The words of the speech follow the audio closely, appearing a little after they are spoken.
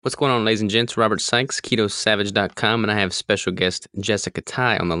What's going on, ladies and gents? Robert Sykes, KetoSavage.com, and I have special guest Jessica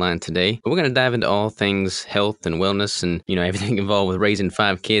Tye on the line today. We're going to dive into all things health and wellness, and everything involved with raising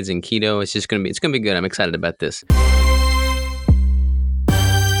 5 kids and keto. It's gonna be good. I'm excited about this.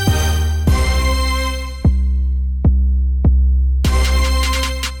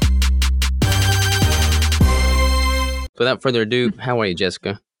 Without further ado, how are you,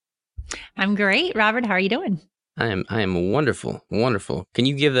 Jessica? I'm great, Robert. How are you doing? I am wonderful, wonderful. Can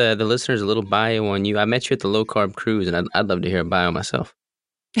you give the listeners a little bio on you? I met you at the low carb cruise, and I'd love to hear a bio myself.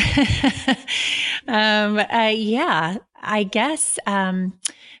 Yeah, I guess,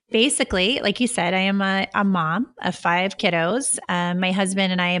 basically, like you said, I am a mom of 5 kiddos. My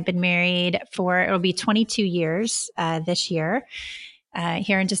husband and I have been married it'll be 22 years, this year,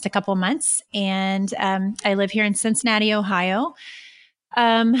 here in just a couple months. And, I live here in Cincinnati, Ohio.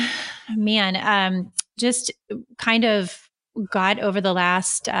 Um, just kind of got over the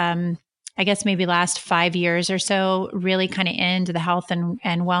last, I guess maybe last 5 years or so, really kind of into the health and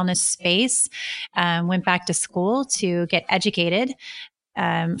wellness space. Went back to school to get educated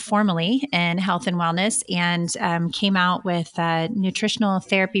formally in health and wellness, and came out with a nutritional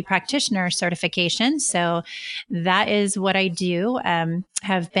therapy practitioner certification. So that is what I do.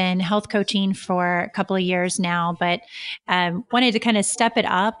 Have been health coaching for a couple of years now, but wanted to kind of step it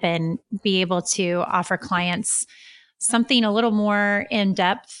up and be able to offer clients something a little more in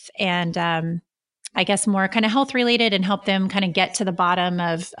depth and I guess more kind of health related, and help them kind of get to the bottom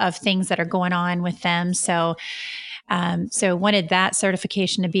of things that are going on with them. So wanted that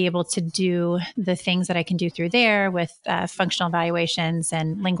certification to be able to do the things that I can do through there with functional evaluations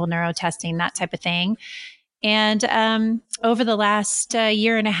and lingual neuro testing, that type of thing. And over the last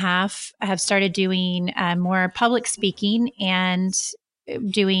year and a half, I have started doing more public speaking and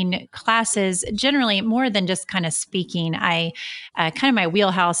doing classes, generally more than just kind of speaking. I kind of my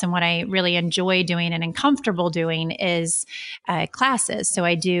wheelhouse and what I really enjoy doing and am comfortable doing is classes. So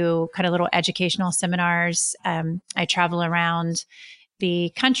I do kind of little educational seminars. I travel around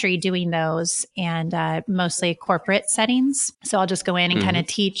the country doing those, and mostly corporate settings. So I'll just go in and kind of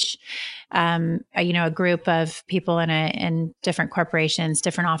teach, a group of people in different corporations,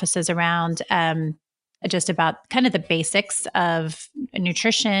 different offices around, just about kind of the basics of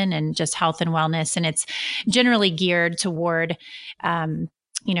nutrition and just health and wellness. And it's generally geared toward,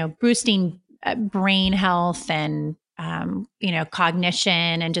 boosting brain health and,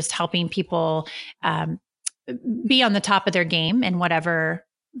 cognition, and just helping people be on the top of their game in whatever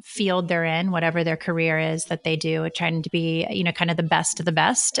field they're in, whatever their career is that they do, trying to be, kind of the best of the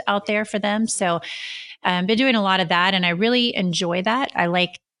best out there for them. So I've been doing a lot of that, and I really enjoy that. I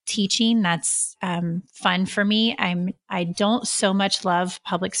like teaching. That's fun for me. I don't so much love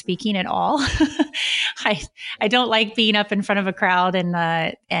public speaking at all. I don't like being up in front of a crowd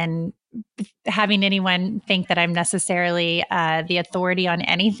and having anyone think that I'm necessarily the authority on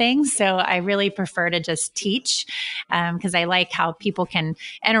anything. So I really prefer to just teach, because I like how people can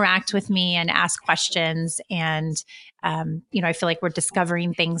interact with me and ask questions. And, I feel like we're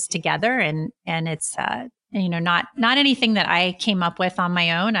discovering things together, and it's, not anything that I came up with on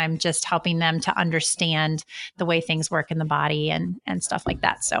my own. I'm just helping them to understand the way things work in the body and stuff like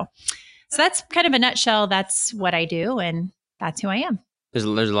that. So that's kind of a nutshell. That's what I do, and that's who I am. There's a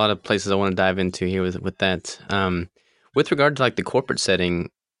lot of places I want to dive into here with that. With regard to like the corporate setting,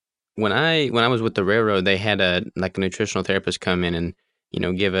 when I was with the railroad, they had a nutritional therapist come in and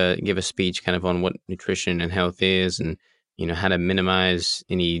give a speech kind of on what nutrition and health is, and how to minimize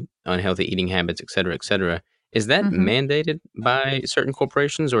any unhealthy eating habits, et cetera, et cetera. Is that mandated by certain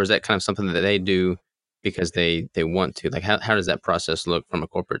corporations, or is that kind of something that they do because they want to? Like, how does that process look from a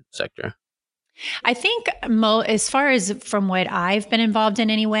corporate sector? I think as far as from what I've been involved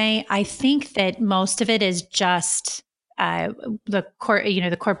in anyway, I think that most of it is just the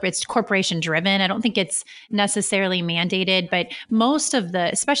corporate's corporation driven. I don't think it's necessarily mandated, but most of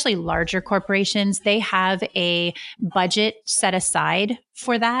especially larger corporations, they have a budget set aside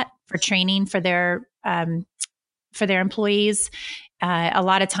for that, for training for their employees. A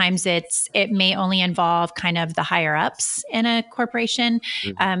lot of times it may only involve kind of the higher ups in a corporation.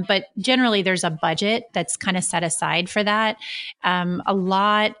 But generally there's a budget that's kind of set aside for that. A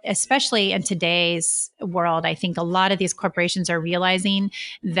lot, especially in today's world, I think a lot of these corporations are realizing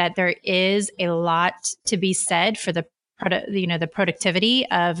that there is a lot to be said for the productivity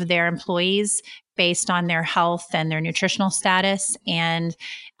of their employees based on their health and their nutritional status. And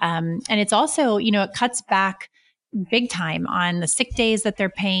it's also, it cuts back big time on the sick days that they're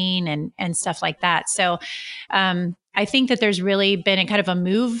paying and stuff like that. So I think that there's really been a kind of a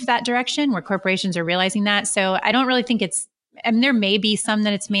move that direction where corporations are realizing that. So I don't really think it's and there may be some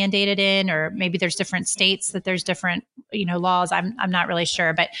that it's mandated in, or maybe there's different states that there's different, laws. I'm not really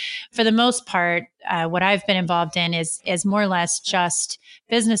sure, but for the most part, what I've been involved in is more or less just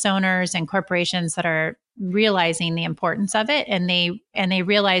business owners and corporations that are realizing the importance of it, and they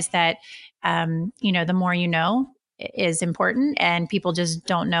realize that, the more you know is important, and people just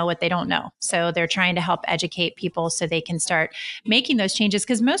don't know what they don't know. So they're trying to help educate people so they can start making those changes,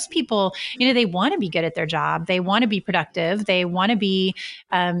 because most people, they want to be good at their job, they want to be productive, they want to be,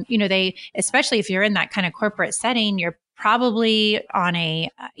 they, especially if you're in that kind of corporate setting, you're probably on a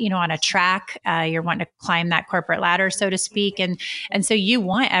track, you're wanting to climb that corporate ladder, so to speak, and so you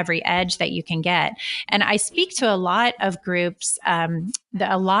want every edge that you can get. And I speak to a lot of groups,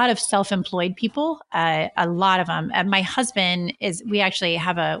 a lot of self-employed people, a lot of them. My husband we actually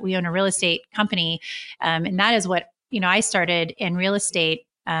we own a real estate company, and that is what, I started in real estate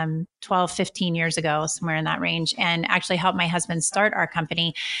 12, 15 years ago, somewhere in that range, and actually helped my husband start our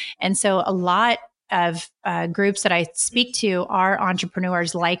company. And so a lot of groups that I speak to are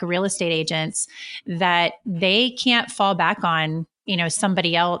entrepreneurs like real estate agents, that they can't fall back on,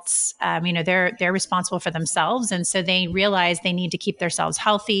 somebody else. They're responsible for themselves. And so they realize they need to keep themselves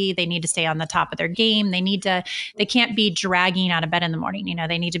healthy. They need to stay on the top of their game. They can't be dragging out of bed in the morning.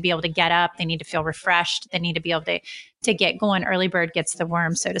 They need to be able to get up. They need to feel refreshed. They need to be able to get going. Early bird gets the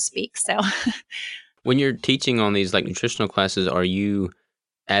worm, so to speak. So When you're teaching on these like nutritional classes, are you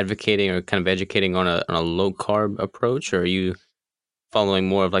advocating or kind of educating on a low carb approach, or are you following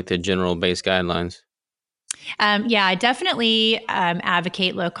more of like the general base guidelines? Yeah, I definitely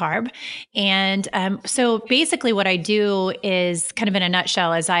advocate low carb. And so basically, what I do is kind of in a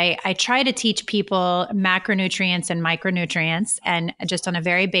nutshell is I try to teach people macronutrients and micronutrients, and just on a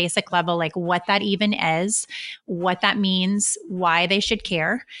very basic level, like what that even is, what that means, why they should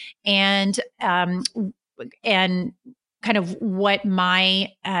care, and kind of what my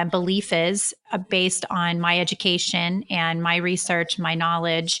belief is, based on my education and my research, my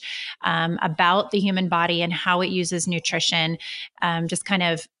knowledge about the human body and how it uses nutrition, just kind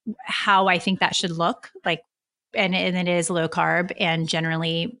of how I think that should look like. And it is low carb and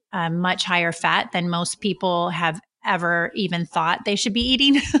generally much higher fat than most people have ever even thought they should be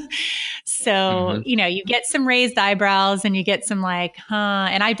eating. So, Hmm. you get some raised eyebrows and you get some like, huh.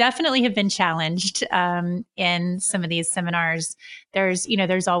 And I definitely have been challenged in some of these seminars.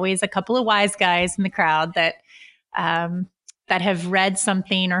 There's always a couple of wise guys in the crowd um, that have read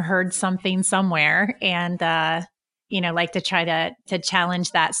something or heard something somewhere, and like to try to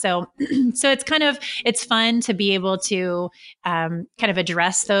challenge that. So so it's fun to be able to kind of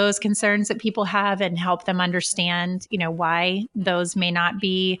address those concerns that people have and help them understand, why those may not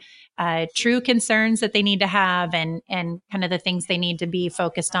be true concerns that they need to have, and kind of the things they need to be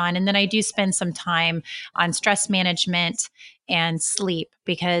focused on. And then I do spend some time on stress management and sleep,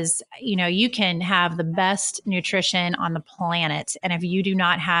 because you can have the best nutrition on the planet, and if you do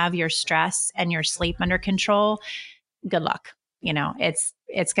not have your stress and your sleep under control, good luck.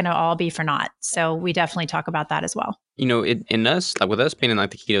 It's going to all be for naught. So we definitely talk about that as well. In us, like with us being in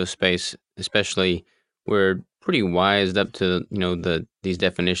like the keto space, especially, we're pretty wised up to these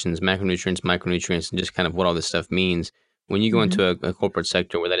definitions, macronutrients, micronutrients, and just kind of what all this stuff means. When you go Mm-hmm. into a corporate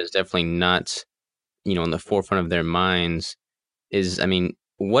sector where that is definitely not in the forefront of their minds, I mean,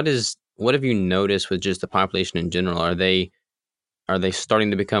 what have you noticed with just the population in general? Are they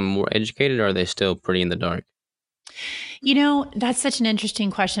starting to become more educated, or are they still pretty in the dark? That's such an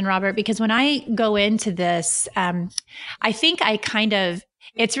interesting question, Robert, because when I go into this, I think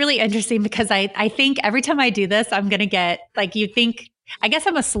it's really interesting, because I think every time I do this, I'm going to get like, I guess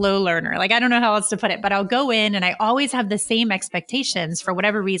I'm a slow learner. Like, I don't know how else to put it, but I'll go in and I always have the same expectations for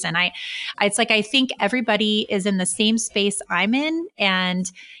whatever reason. It's like, I think everybody is in the same space I'm in,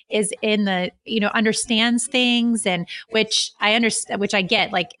 and is in the, understands things, and which I understand, which I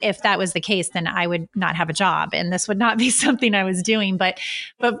get. Like, if that was the case, then I would not have a job and this would not be something I was doing. But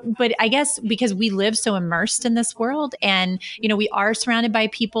I guess because we live so immersed in this world, and, we are surrounded by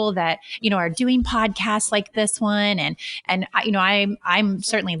people that, are doing podcasts like this one. And I'm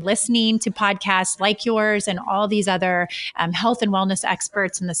certainly listening to podcasts like yours and all these other health and wellness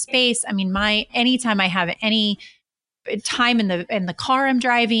experts in the space. I mean, anytime I have any time in the car I'm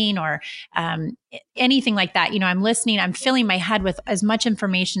driving, or anything like that, I'm listening, I'm filling my head with as much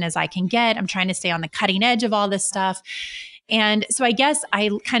information as I can get. I'm trying to stay on the cutting edge of all this stuff. And so I guess I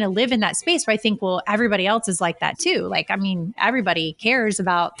kind of live in that space where I think, well, everybody else is like that too. Like, I mean, everybody cares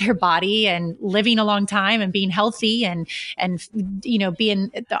about their body and living a long time and being healthy, and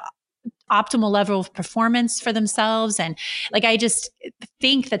being optimal level of performance for themselves. And like, I just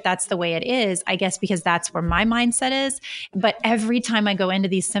think that that's the way it is, I guess, because that's where my mindset is. But every time I go into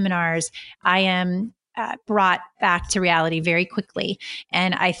these seminars, I am brought back to reality very quickly.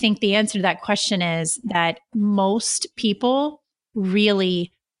 And I think the answer to that question is that most people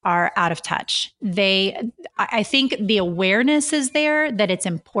really are out of touch. I think the awareness is there that it's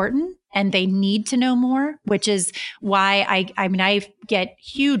important and they need to know more, which is why I mean, I get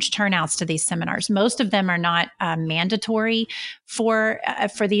huge turnouts to these seminars. Most of them are not mandatory for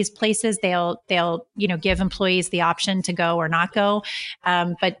these places. They'll give employees the option to go or not go,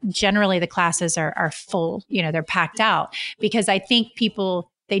 but generally the classes are full. They're packed out because I think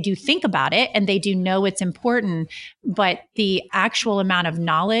people, they do think about it and they do know it's important, but the actual amount of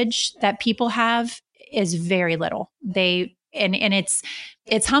knowledge that people have is very little. And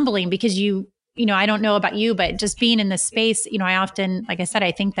it's humbling because I don't know about you, but just being in this space, I often, like I said,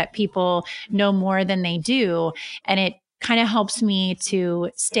 I think that people know more than they do. And it kind of helps me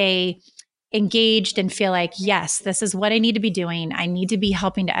to stay engaged and feel like, yes, this is what I need to be doing. I need to be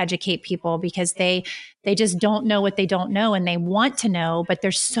helping to educate people because they just don't know what they don't know and they want to know, but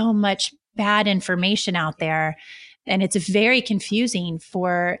there's so much bad information out there. And it's very confusing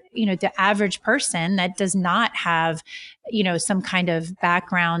for, the average person that does not have, some kind of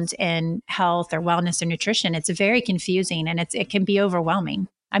background in health or wellness or nutrition. It's very confusing and it can be overwhelming.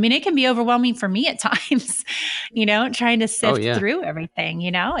 I mean, it can be overwhelming for me at times, trying to Oh sift yeah. through everything,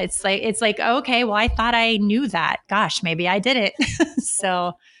 it's like, okay, well, I thought I knew that. Gosh, maybe I didn't.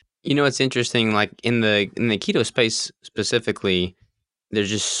 So, It's interesting. Like in the keto space specifically, there's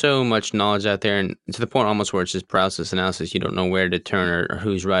just so much knowledge out there, and to the point almost where it's just paralysis analysis. You don't know where to turn or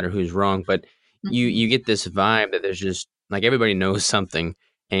who's right or who's wrong. But you mhm, get this vibe that there's just like everybody knows something,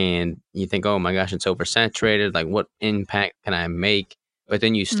 and you think, oh my gosh, it's oversaturated. Like, what impact can I make? But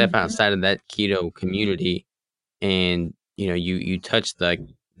then you step mhm. outside of that keto community, and you touch the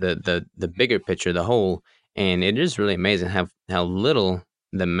bigger picture, the whole, and it is really amazing how little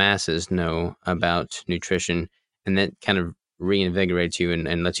the masses know about nutrition, and that kind of reinvigorates you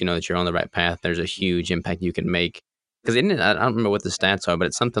and lets you know that you're on the right path. There's a huge impact you can make because I don't remember what the stats are, but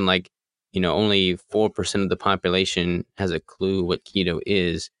it's something like only 4% of the population has a clue what keto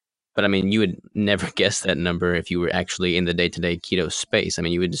is. But I mean, you would never guess that number if you were actually in the day-to-day keto space. I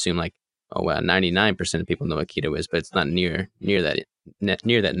mean, you would assume like, oh wow, 99% of people know what keto is, but it's not near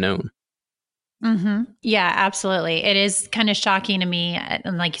that known. Yeah, absolutely. It is kind of shocking to me.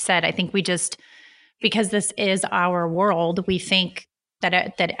 And like you said, I think we just, because this is our world, we think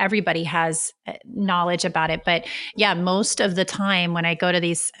that everybody has knowledge about it. But yeah, most of the time when I go to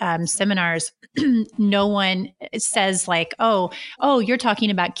these seminars, no one says like, "Oh, you're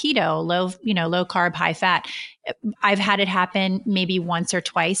talking about keto, low carb, high fat." I've had it happen maybe once or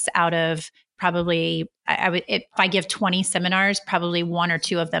twice out of probably I would if I give 20 seminars, probably one or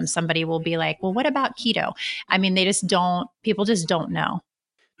two of them somebody will be like, "Well, what about keto?" I mean, they just don't. People just don't know.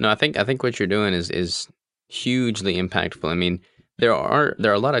 No, I think what you're doing is hugely impactful. I mean, there are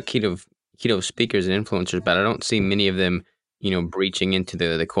a lot of keto speakers and influencers, but I don't see many of them, breaching into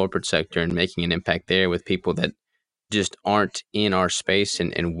the corporate sector and making an impact there with people that just aren't in our space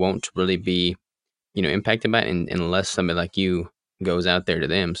and won't really be, impacted by it unless somebody like you goes out there to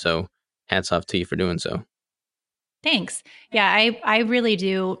them. So hats off to you for doing so. Thanks. Yeah, I really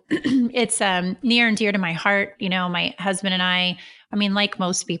do. It's near and dear to my heart. My husband and I mean, like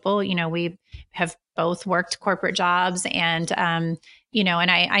most people, we have both worked corporate jobs and and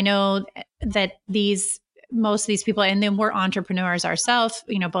I know that these most of these people, and then we're entrepreneurs ourselves,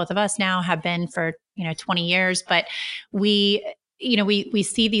 both of us now have been for, 20 years, but we we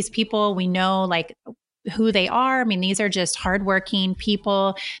see these people, we know like who they are. I mean, these are just hardworking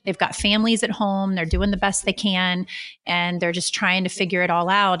people. They've got families at home. They're doing the best they can, and they're just trying to figure it all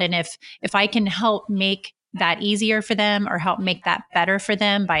out. And if I can help make that easier for them or help make that better for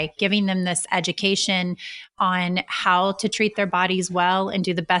them by giving them this education on how to treat their bodies well and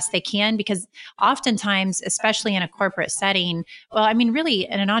do the best they can, because oftentimes, especially in a corporate setting, well, I mean, really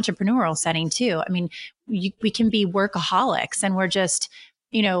in an entrepreneurial setting too, I mean, we can be workaholics and we're just,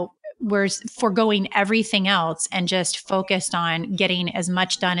 you know, we're foregoing everything else and just focused on getting as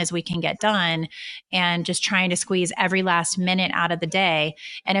much done as we can get done and just trying to squeeze every last minute out of the day.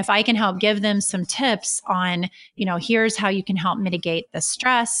 And if I can help give them some tips on, here's how you can help mitigate the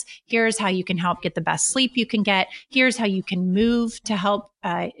stress, here's how you can help get the best sleep you can get, here's how you can move to help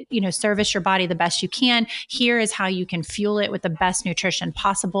service your body the best you can, here is how you can fuel it with the best nutrition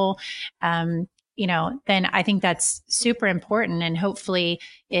possible. Then I think that's super important. And hopefully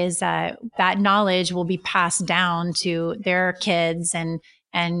is that knowledge will be passed down to their kids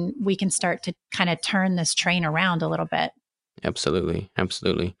and we can start to kind of turn this train around a little bit. Absolutely,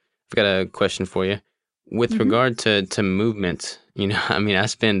 absolutely. I've got a question for you. With Hmm. regard to movement, I mean, I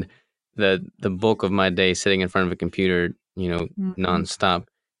spend the bulk of my day sitting in front of a computer, Hmm. nonstop.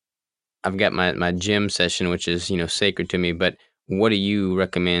 I've got my gym session, which is, sacred to me, but what do you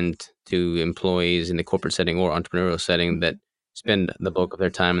recommend to employees in the corporate setting or entrepreneurial setting that spend the bulk of their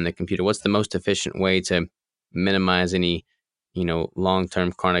time in the computer? What's the most efficient way to minimize any,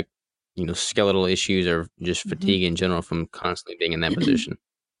 long-term chronic, skeletal issues or just fatigue in general from constantly being in that position?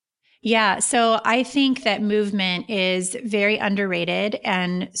 Yeah, so I think that movement is very underrated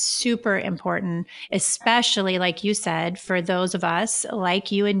and super important, especially like you said, for those of us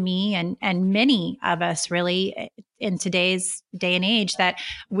like you and me and many of us really in today's day and age that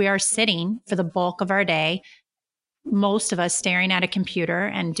we are sitting for the bulk of our day, most of us staring at a computer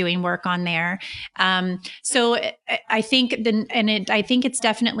and doing work on there. So I think I think it's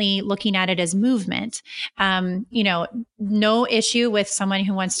definitely looking at it as movement. No issue with someone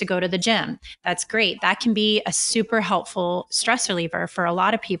who wants to go to the gym. That's great. That can be a super helpful stress reliever for a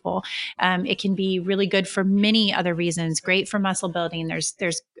lot of people. It can be really good for many other reasons. Great for muscle building. There's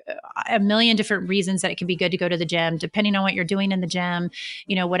a million different reasons that it can be good to go to the gym, depending on what you're doing in the gym,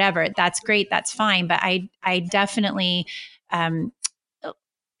 whatever. That's great. That's fine. But I definitely um,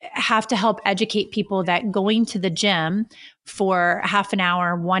 have to help educate people that going to the gym for half an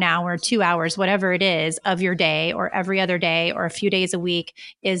hour, 1 hour, 2 hours, whatever it is of your day or every other day or a few days a week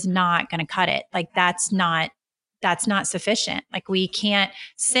is not going to cut it. Like that's not sufficient. Like we can't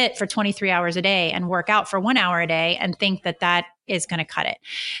sit for 23 hours a day and work out for 1 hour a day and think that that is going to cut it.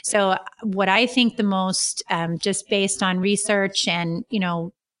 So what I think the most, just based on research and,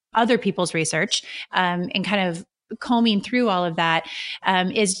 other people's research, and kind of combing through all of that,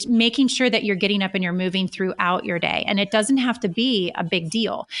 is making sure that you're getting up and you're moving throughout your day. And it doesn't have to be a big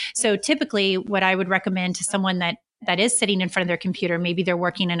deal. So typically what I would recommend to someone that is sitting in front of their computer, maybe they're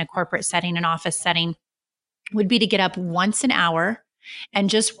working in a corporate setting, an office setting, would be to get up once an hour and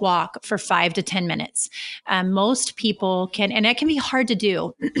just walk for 5 to 10 minutes. Most people can, and it can be hard to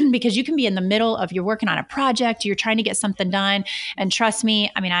do because you can be in the middle of you're working on a project, you're trying to get something done. And trust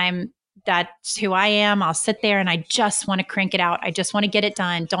me, I mean, that's who I am. I'll sit there and I just want to crank it out. I just want to get it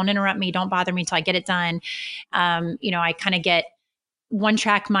done. Don't interrupt me. Don't bother me till I get it done. I kind of get one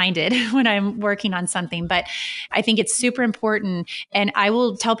track minded when I'm working on something, but I think it's super important. And I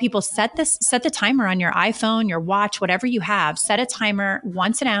will tell people set the timer on your iPhone, your watch, whatever you have, set a timer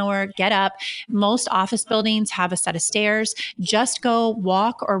once an hour, get up. Most office buildings have a set of stairs. Just go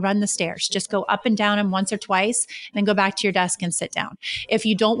walk or run the stairs. Just go up and down them once or twice, and then go back to your desk and sit down. If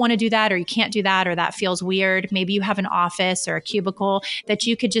you don't want to do that, or you can't do that, or that feels weird, maybe you have an office or a cubicle that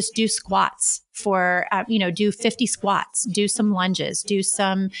you could just do squats for, do 50 squats, do some lunges, do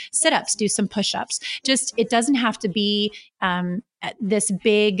some sit-ups, do some push-ups. Just, it doesn't have to be this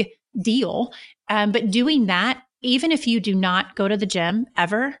big deal. But doing that, even if you do not go to the gym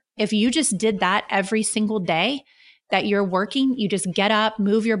ever, if you just did that every single day that you're working, you just get up,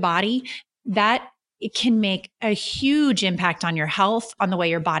 move your body, that it can make a huge impact on your health, on the way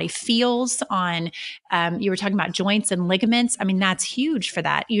your body feels, on, you were talking about joints and ligaments. I mean, that's huge for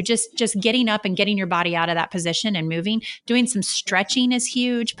that. You just getting up and getting your body out of that position and moving, doing some stretching is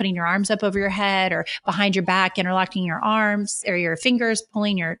huge, putting your arms up over your head or behind your back, interlocking your arms or your fingers,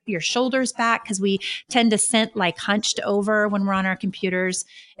 pulling your shoulders back, because we tend to sit like hunched over when we're on our computers,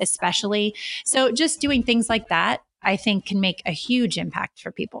 especially. So just doing things like that, I think, can make a huge impact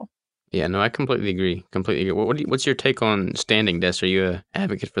for people. Yeah, no, I completely agree. Completely agree. What's your take on standing desks? Are you a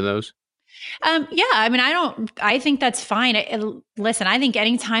advocate for those? Yeah, I mean, I think that's fine. Listen, I think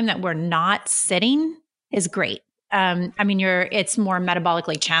anytime that we're not sitting is great. I mean, it's more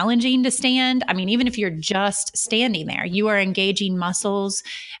metabolically challenging to stand. I mean, even if you're just standing there, you are engaging muscles,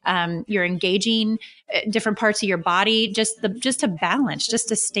 you're engaging different parts of your body, just to balance, just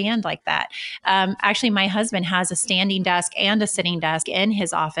to stand like that. Actually, my husband has a standing desk and a sitting desk in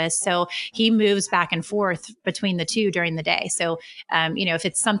his office, so he moves back and forth between the two during the day. So, if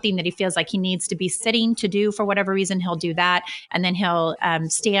it's something that he feels like he needs to be sitting to do for whatever reason, he'll do that, and then he'll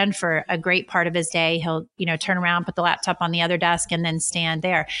stand for a great part of his day. He'll turn around, put the laptop on the other desk, and then stand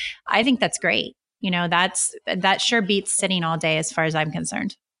there. I think that's great. That sure beats sitting all day as far as I'm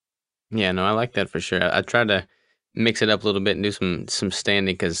concerned. Yeah, no, I like that for sure. I try to mix it up a little bit and do some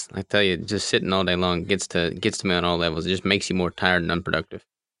standing because I tell you, just sitting all day long gets to me on all levels. It just makes you more tired and unproductive.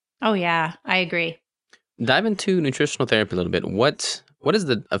 Oh yeah, I agree. Dive into nutritional therapy a little bit. What is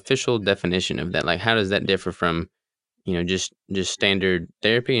the official definition of that? Like, how does that differ from just standard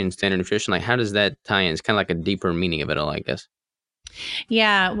therapy and standard nutrition? Like, how does that tie in? It's kind of like a deeper meaning of it all, I guess.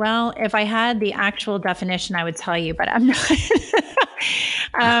 Yeah, well, if I had the actual definition, I would tell you, but I'm not.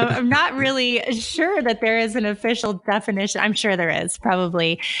 I'm not really sure that there is an official definition. I'm sure there is,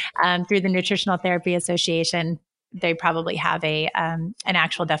 probably through the Nutritional Therapy Association. They probably have a an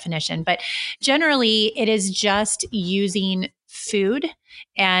actual definition, but generally, it is just using food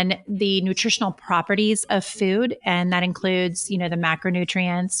and the nutritional properties of food, and that includes, you know, the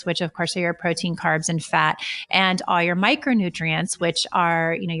macronutrients, which of course are your protein, carbs, and fat, and all your micronutrients, which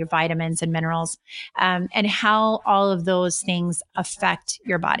are, you know, your vitamins and minerals, and how all of those things affect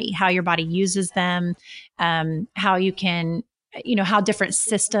your body, how your body uses them, how you can, you know, how different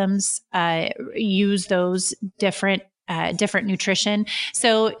systems use those different nutrition.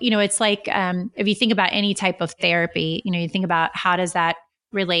 So, you know, it's like if you think about any type of therapy, you know, you think about how does that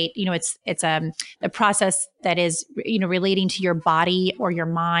relate, you know, it's a process that is, you know, relating to your body or your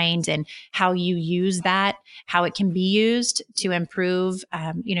mind, and how you use that, how it can be used to improve,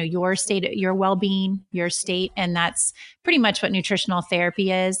 you know, your state, your well-being, your state. And that's pretty much what nutritional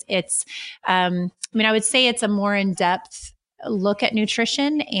therapy is. It's, I mean, I would say it's a more in-depth look at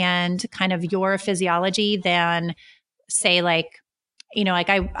nutrition and kind of your physiology than, say, like, you know, like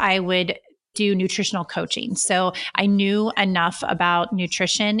I would do nutritional coaching. So I knew enough about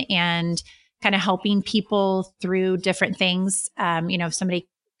nutrition and kind of helping people through different things. You know, if somebody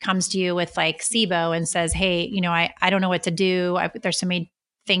comes to you with like SIBO and says, hey, you know, I don't know what to do. There's so many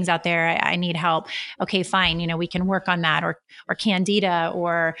things out there. I need help. Okay, fine. You know, we can work on that, or candida,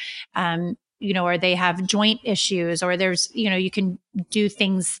 or, you know, or they have joint issues, or there's, you know, you can do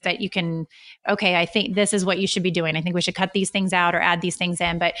things that you can, okay, I think this is what you should be doing. I think we should cut these things out or add these things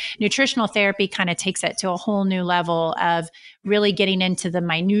in. But nutritional therapy kind of takes it to a whole new level of really getting into the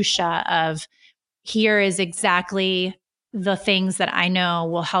minutia of, here is exactly the things that I know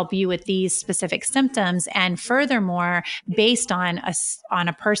will help you with these specific symptoms. And furthermore, based on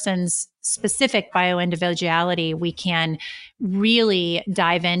a person's specific bioindividuality, we can really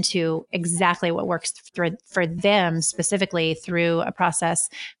dive into exactly what works for them specifically through a process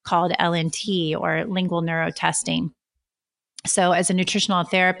called LNT, or lingual neuro testing. So, as a nutritional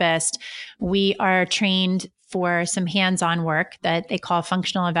therapist, we are trained for some hands on work that they call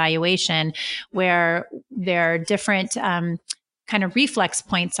functional evaluation, where there are different kind of reflex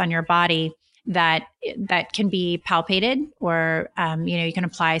points on your body that can be palpated, or you know, you can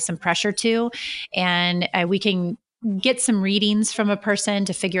apply some pressure to, and we can get some readings from a person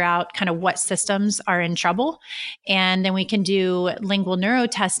to figure out kind of what systems are in trouble. And then we can do lingual neuro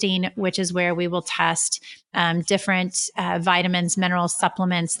testing, which is where we will test different vitamins, minerals,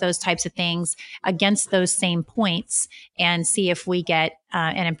 supplements, those types of things against those same points, and see if we get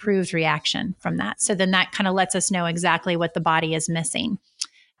an improved reaction from that. So then that kind of lets us know exactly what the body is missing.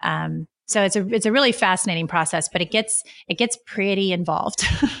 So it's a really fascinating process, but it gets pretty involved.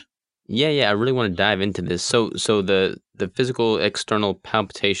 Yeah, yeah, I really want to dive into this. So the physical external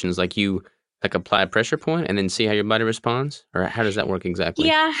palpitations, like you like apply a pressure point and then see how your body responds, or how does that work exactly?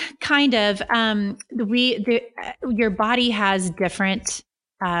 Yeah, kind of. Your body has different,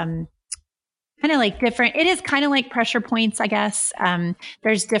 kind of like different. It is kind of like pressure points, I guess.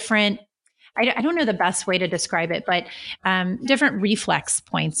 There's different. I don't know the best way to describe it, but different reflex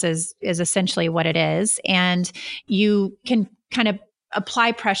points is essentially what it is, and you can kind of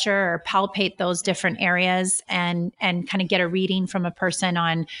apply pressure or palpate those different areas, and kind of get a reading from a person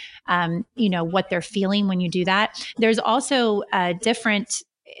on, you know, what they're feeling when you do that. There's also different.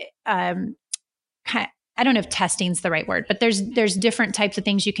 Um, I don't know if testing's the right word, but there's different types of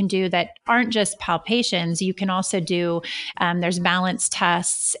things you can do that aren't just palpations. You can also do, there's balance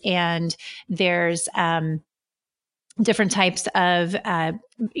tests, and there's different types of,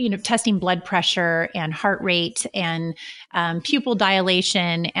 you know, testing blood pressure and heart rate, and pupil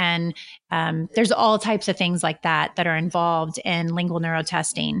dilation, and there's all types of things like that are involved in lingual neuro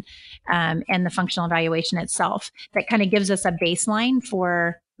testing, and the functional evaluation itself, that kind of gives us a baseline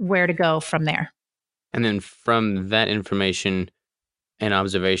for where to go from there. And then from that information and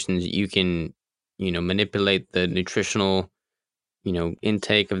observations, you can, manipulate the nutritional,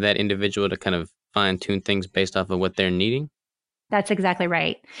 intake of that individual to kind of fine tune things based off of what they're needing. That's exactly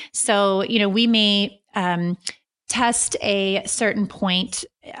right. So, you know, we may test a certain point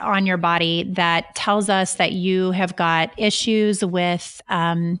on your body that tells us that you have got issues with,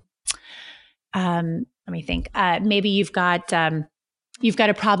 let me think, maybe you've got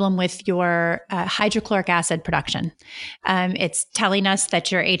a problem with your hydrochloric acid production. It's telling us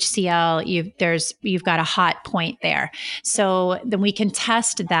that your HCl, you've got a hot point there. So then we can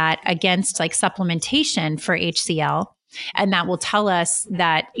test that against like supplementation for HCl, and that will tell us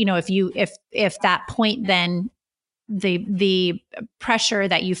that, you know, if that point then the pressure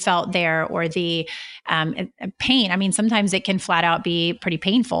that you felt there, or the pain. I mean, sometimes it can flat out be pretty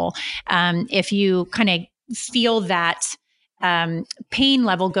painful. If you kind of feel that pain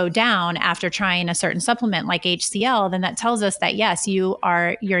level go down after trying a certain supplement like HCl, then that tells us that yes,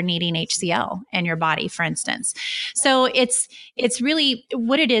 you're needing HCl in your body, for instance. So it's really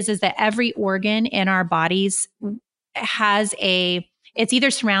what it is that every organ in our bodies has it's either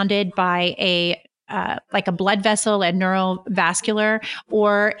surrounded by a like a blood vessel, a neurovascular,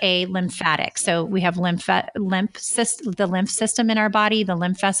 or a lymphatic. So we have the lymph system in our body, the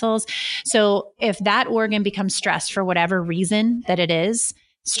lymph vessels. So if that organ becomes stressed for whatever reason that it is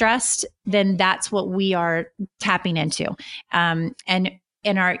stressed, then that's what we are tapping into. And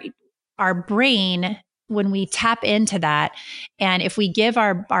in our brain, when we tap into that, and if we give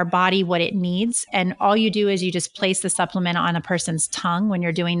our body what it needs, and all you do is you just place the supplement on a person's tongue when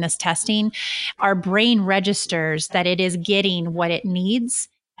you're doing this testing, our brain registers that it is getting what it needs,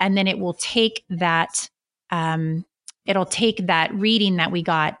 and then it will take that it'll take that reading that we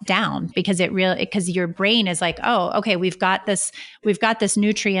got down, because your brain is like, oh, okay, we've got this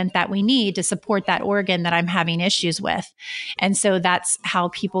nutrient that we need to support that organ that I'm having issues with. And so that's how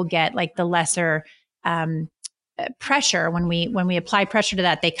people get like the lesser pressure. When we apply pressure to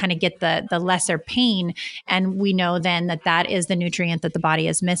that, they kind of get the lesser pain, and we know then that is the nutrient that the body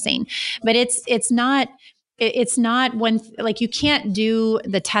is missing. But it's not one, like, you can't do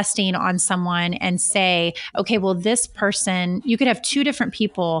the testing on someone and say, okay, well, this person, you could have two different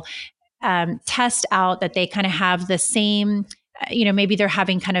people test out that they kind of have the same, maybe they're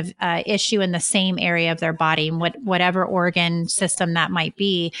having kind of issue in the same area of their body, and whatever organ system that might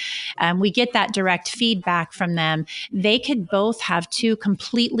be. We get that direct feedback from them. They could both have two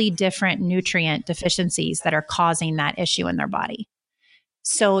completely different nutrient deficiencies that are causing that issue in their body.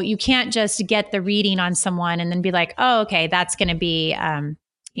 So you can't just get the reading on someone and then be like, oh, okay, that's going to be, iron.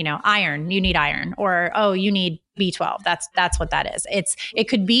 You need iron, or oh, you need B12. That's what that is. It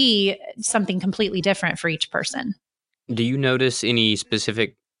could be something completely different for each person. Do you notice any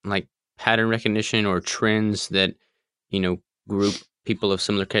specific like pattern recognition or trends that, you know, group people of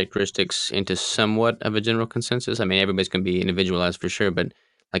similar characteristics into somewhat of a general consensus? I mean, everybody's going to be individualized for sure, but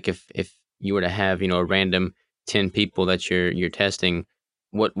like if you were to have, a random 10 people that you're testing,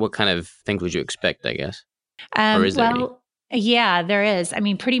 what kind of things would you expect, I guess? Or is there any? Well, yeah, there is. I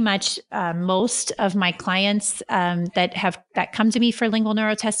mean, pretty much most of my clients that come to me for lingual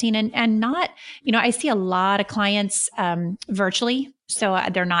neuro testing, and not, I see a lot of clients virtually, so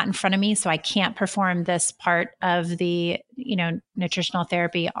they're not in front of me, so I can't perform this part of the nutritional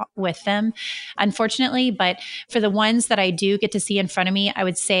therapy with them, unfortunately. But for the ones that I do get to see in front of me, I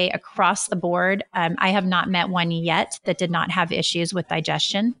would say across the board, I have not met one yet that did not have issues with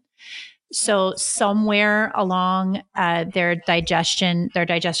digestion. So somewhere along their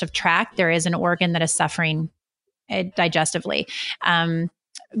digestive tract, there is an organ that is suffering digestively.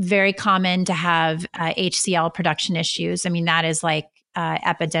 Very common to have HCl production issues. I mean, that is like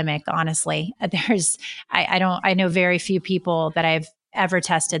epidemic, honestly. I know very few people that I've ever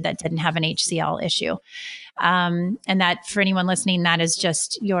tested that didn't have an HCl issue. And that, for anyone listening, that is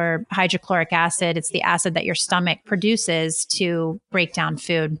just your hydrochloric acid. It's the acid that your stomach produces to break down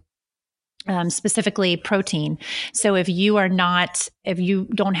food. Specifically protein. So if you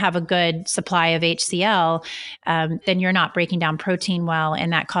don't have a good supply of HCl, then you're not breaking down protein well,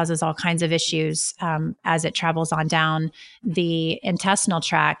 and that causes all kinds of issues as it travels on down the intestinal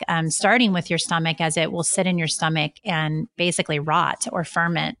tract, starting with your stomach, as it will sit in your stomach and basically rot or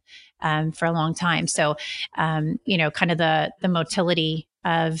ferment for a long time. So, kind of the motility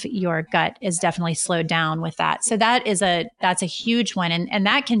of your gut is definitely slowed down with that. So that's a huge one. And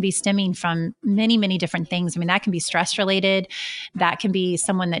that can be stemming from many, many different things. I mean, that can be stress related. That can be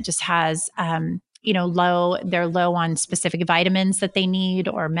someone that just has, they're low on specific vitamins that they need,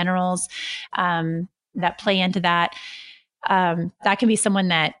 or minerals that play into that. That can be someone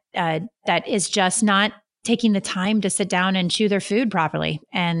that is just not taking the time to sit down and chew their food properly.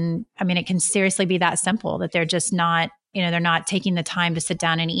 And I mean, it can seriously be that simple, that they're just not, they're not taking the time to sit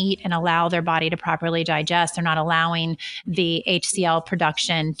down and eat and allow their body to properly digest. They're not allowing the HCl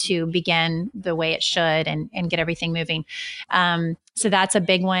production to begin the way it should, and get everything moving. So that's a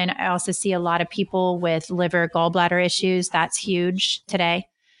big one. I also see a lot of people with liver gallbladder issues. That's huge today.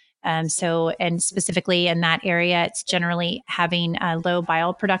 And specifically in that area, it's generally having low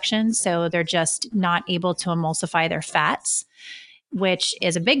bile production. So they're just not able to emulsify their fats, which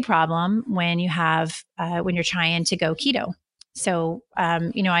is a big problem when when you're trying to go keto. So,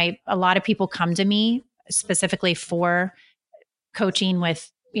 a lot of people come to me specifically for coaching with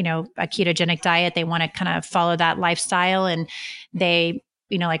a ketogenic diet. They want to kind of follow that lifestyle, and they,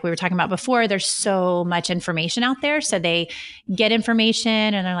 like we were talking about before, there's so much information out there. So they get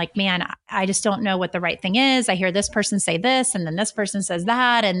information and they're like, man, I just don't know what the right thing is. I hear this person say this, and then this person says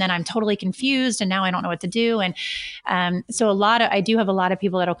that, and then I'm totally confused, and now I don't know what to do. And so I do have a lot of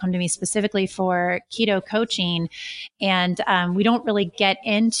people that'll come to me specifically for keto coaching, and we don't really get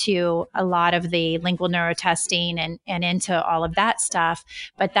into a lot of the lingual neuro testing and into all of that stuff,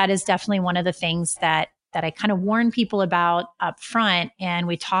 but that is definitely one of the things that I kind of warn people about up front. And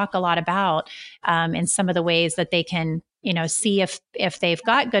we talk a lot about in some of the ways that they can, see if they've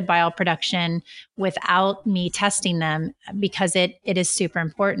got good bile production without me testing them, because it is super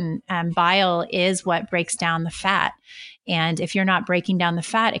important. Bile is what breaks down the fat. And if you're not breaking down the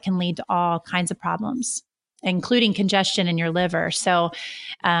fat, it can lead to all kinds of problems, including congestion in your liver. So,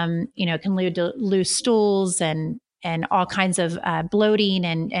 it can lead to loose stools and all kinds of bloating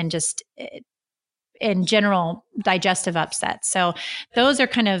and just in general digestive upset. So those are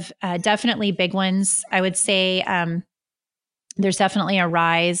kind of definitely big ones. I would say there's definitely a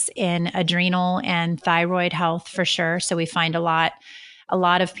rise in adrenal and thyroid health for sure. So we find a lot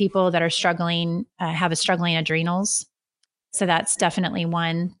of people that are struggling, have struggling adrenals. So that's definitely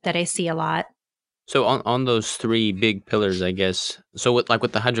one that I see a lot. So on those three big pillars, I guess. So with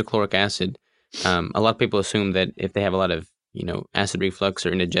the hydrochloric acid, a lot of people assume that if they have a lot of acid reflux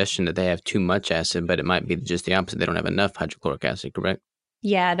or indigestion, that they have too much acid, but it might be just the opposite. They don't have enough hydrochloric acid, correct?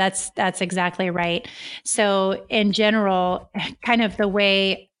 Yeah, that's exactly right. So in general, kind of the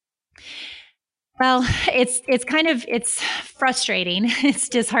way, well, it's frustrating. It's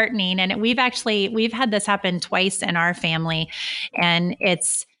disheartening. And we've had this happen twice in our family. And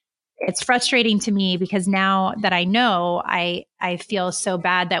it's frustrating to me because now that I know, I feel so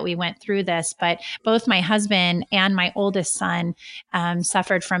bad that we went through this. But both my husband and my oldest son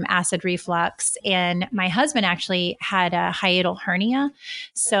suffered from acid reflux, and my husband actually had a hiatal hernia.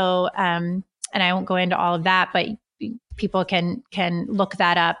 So, and I won't go into all of that, but people can look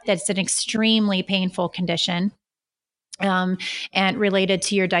that up. That's an extremely painful condition. And related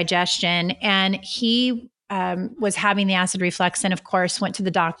to your digestion. And he was having the acid reflux, and of course went to the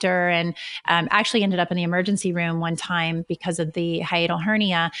doctor, and actually ended up in the emergency room one time because of the hiatal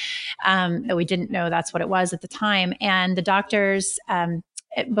hernia. That we didn't know that's what it was at the time. And the doctors,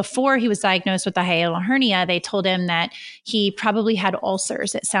 before he was diagnosed with the hiatal hernia, they told him that he probably had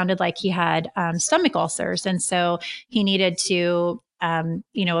ulcers. It sounded like he had stomach ulcers, and so he needed to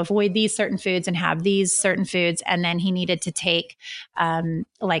avoid these certain foods and have these certain foods. And then he needed to take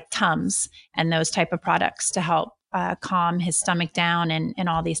like Tums and those type of products to help calm his stomach down and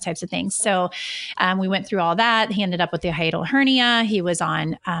all these types of things. So we went through all that. He ended up with the hiatal hernia. He was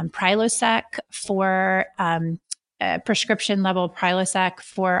on Prilosec for prescription level Prilosec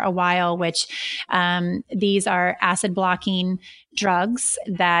for a while, which these are acid blocking drugs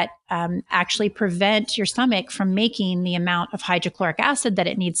that actually prevent your stomach from making the amount of hydrochloric acid that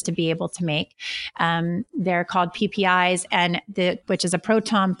it needs to be able to make. They're called PPIs, which is a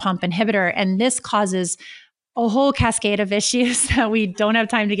proton pump inhibitor. And this causes a whole cascade of issues that we don't have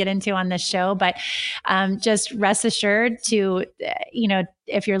time to get into on this show, but just rest assured to,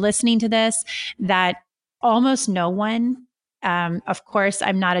 if you're listening to this, that almost no one, of course,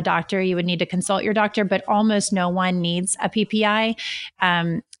 I'm not a doctor. You would need to consult your doctor, but almost no one needs a PPI.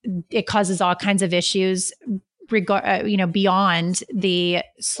 It causes all kinds of issues, beyond the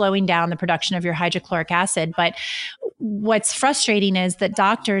slowing down the production of your hydrochloric acid. But what's frustrating is that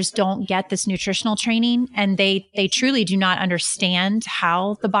doctors don't get this nutritional training, and they truly do not understand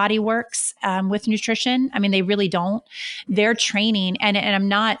how the body works with nutrition. I mean, they really don't. Their training, and I'm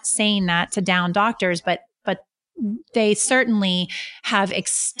not saying that to down doctors, but they certainly have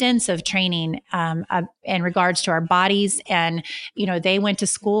extensive training in regards to our bodies. And, they went to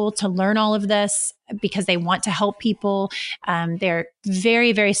school to learn all of this because they want to help people. They're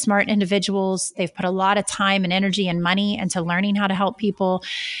very, very smart individuals. They've put a lot of time and energy and money into learning how to help people.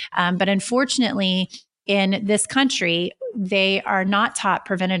 But unfortunately, in this country, they are not taught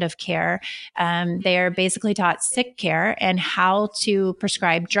preventative care. They are basically taught sick care and how to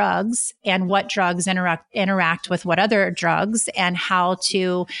prescribe drugs and what drugs interact with what other drugs, and how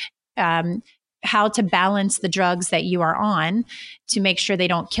to balance the drugs that you are on to make sure they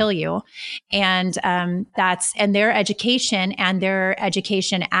don't kill you. And their education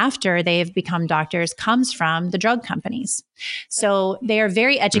after they've become doctors comes from the drug companies. So they are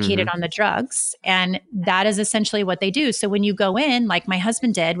very educated on the drugs, and that is essentially what they do. So when you go in, like my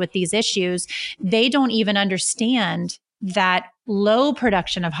husband did with these issues, they don't even understand that low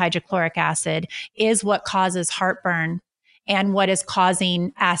production of hydrochloric acid is what causes heartburn and what is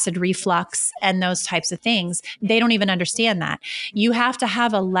causing acid reflux and those types of things. They don't even understand that. You have to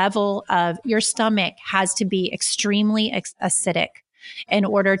have a level of your stomach has to be extremely acidic in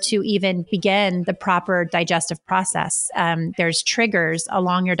order to even begin the proper digestive process. There's triggers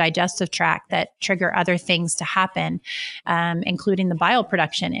along your digestive tract that trigger other things to happen, including the bile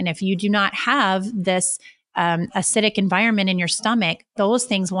production. And if you do not have this acidic environment in your stomach, those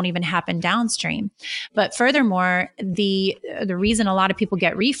things won't even happen downstream. But furthermore, the reason a lot of people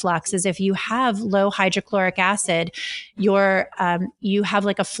get reflux is if you have low hydrochloric acid, you have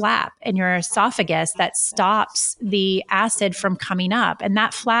like a flap in your esophagus that stops the acid from coming up, and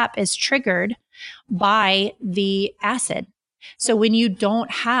that flap is triggered by the acid. So when you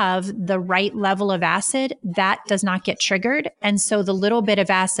don't have the right level of acid, that does not get triggered. And so the little bit of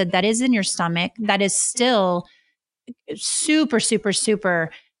acid that is in your stomach that is still super, super,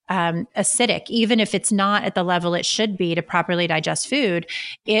 super acidic, even if it's not at the level it should be to properly digest food,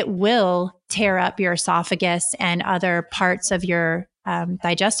 it will tear up your esophagus and other parts of your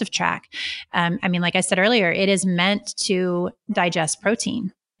digestive tract. I mean, like I said earlier, it is meant to digest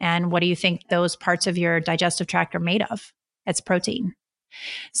protein. And what do you think those parts of your digestive tract are made of? It's protein.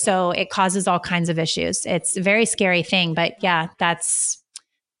 So it causes all kinds of issues. It's a very scary thing, but yeah, that's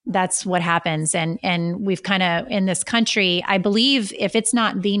what happens. And we've kind of in this country, I believe if it's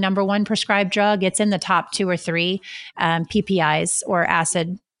not the number one prescribed drug, it's in the top 2 or 3 PPIs or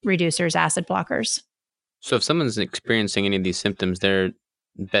acid reducers, acid blockers. So if someone's experiencing any of these symptoms, their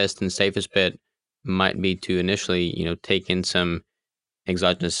best and safest bet might be to initially, take in some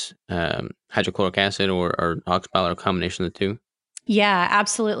exogenous hydrochloric acid or oxbile or a combination of the two. Yeah,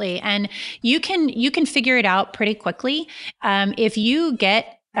 absolutely. And you can figure it out pretty quickly. If you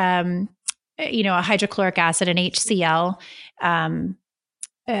get, a hydrochloric acid and HCl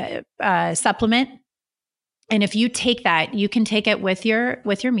supplement, and if you take that, you can take it with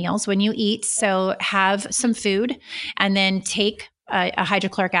your meals when you eat. So have some food and then take a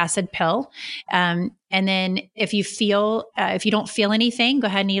hydrochloric acid pill. And then if you don't feel anything, go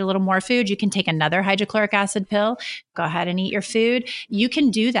ahead and eat a little more food. You can take another hydrochloric acid pill, go ahead and eat your food. You can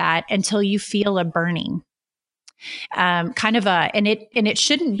do that until you feel a burning. And it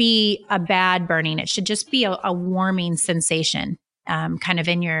shouldn't be a bad burning. It should just be a warming sensation. Kind of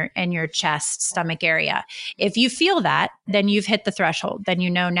in your chest, stomach area. If you feel that, then you've hit the threshold. Then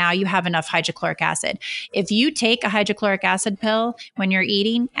now you have enough hydrochloric acid. If you take a hydrochloric acid pill when you're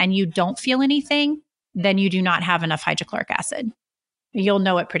eating and you don't feel anything, then you do not have enough hydrochloric acid. You'll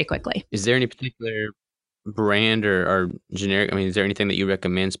know it pretty quickly. Is there any particular brand or generic? I mean, is there anything that you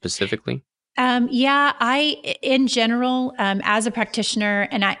recommend specifically? In general, as a practitioner,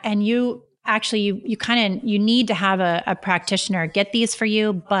 you need to have a practitioner get these for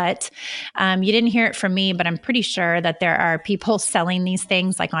you, but you didn't hear it from me, but I'm pretty sure that there are people selling these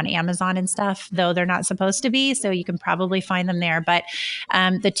things like on Amazon and stuff, though they're not supposed to be. So you can probably find them there. But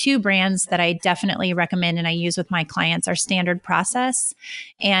the 2 brands that I definitely recommend and I use with my clients are Standard Process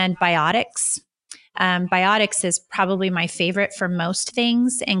and Biotics. Biotics is probably my favorite for most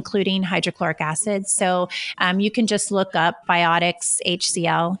things, including hydrochloric acid. So you can just look up Biotics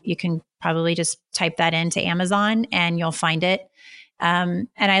HCl. You can probably just type that into Amazon and you'll find it. And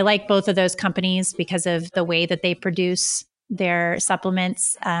I like both of those companies because of the way that they produce their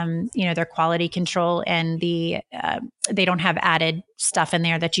supplements, their quality control, and they don't have added stuff in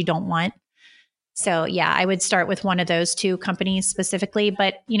there that you don't want. So yeah, I would start with one of those 2 companies specifically,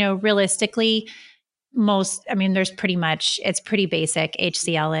 but realistically, it's pretty basic.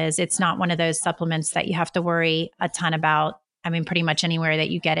 HCl it's not one of those supplements that you have to worry a ton about. I mean, pretty much anywhere that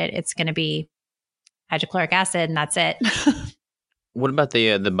you get it, it's going to be hydrochloric acid and that's it. What about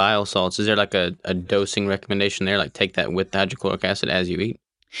the bile salts? Is there like a dosing recommendation there? Like take that with the hydrochloric acid as you eat?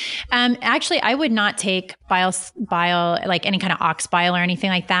 Actually, I would not take bile, like any kind of ox bile or anything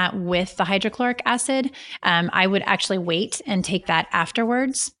like that with the hydrochloric acid. I would actually wait and take that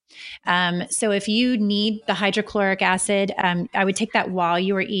afterwards. So if you need the hydrochloric acid, I would take that while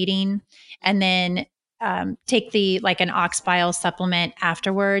you were eating and then take an ox bile supplement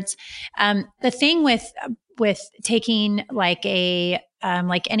afterwards. The thing with taking like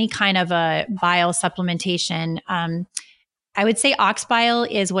any kind of a bile supplementation, I would say ox bile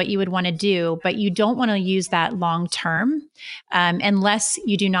is what you would want to do, but you don't want to use that long term unless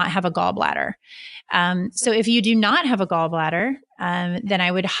you do not have a gallbladder. So if you do not have a gallbladder, then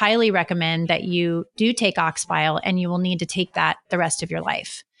I would highly recommend that you do take ox bile, and you will need to take that the rest of your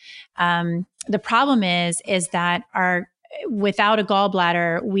life. The problem is that without a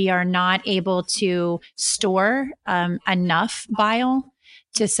gallbladder, we are not able to store enough bile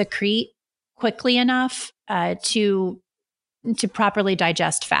to secrete quickly enough to to properly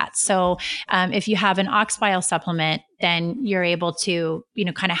digest fats. So if you have an ox bile supplement, then you're able to,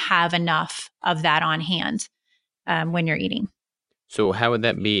 kind of have enough of that on hand when you're eating. So how would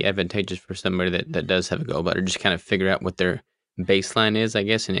that be advantageous for somebody that does have a gallbladder? Just kind of figure out what their baseline is, I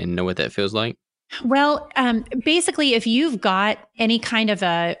guess, and know what that feels like? Well, basically, if you've got any kind of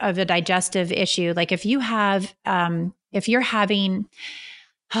a digestive issue, like if you're having,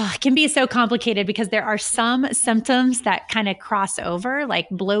 it can be so complicated because there are some symptoms that kind of cross over, like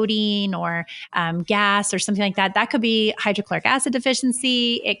bloating or gas or something like that. That could be hydrochloric acid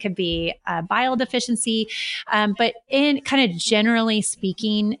deficiency. It could be bile deficiency. But in kind of generally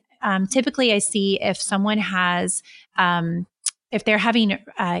speaking, typically I see if someone has, if they're having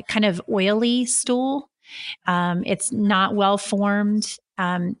kind of oily stool, it's not well formed.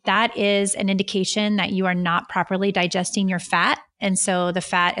 That is an indication that you are not properly digesting your fat. And so the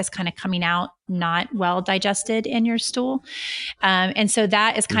fat is kind of coming out not well digested in your stool. And so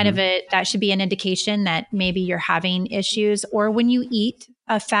that is kind of Mhm. that should be an indication that maybe you're having issues. Or when you eat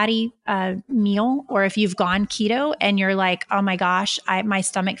a fatty meal, or if you've gone keto and you're like, oh my gosh, my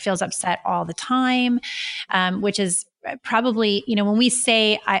stomach feels upset all the time, which is probably, when we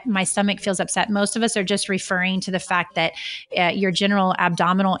say my stomach feels upset, most of us are just referring to the fact that your general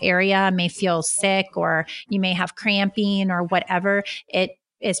abdominal area may feel sick, or you may have cramping or whatever. It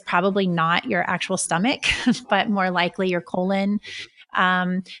is probably not your actual stomach, but more likely your colon.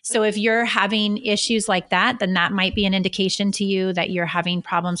 Mhm. So if you're having issues like that, then that might be an indication to you that you're having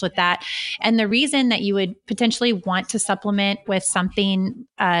problems with that. And the reason that you would potentially want to supplement with something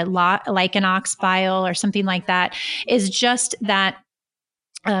like an ox bile or something like that is just that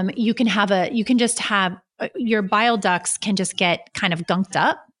you can just have your bile ducts can just get kind of gunked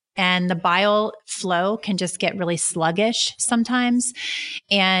up, and the bile flow can just get really sluggish sometimes,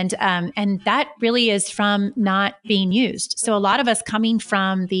 and that really is from not being used. So a lot of us coming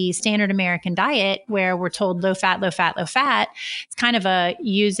from the standard American diet, where we're told low fat, low fat, low fat, it's kind of a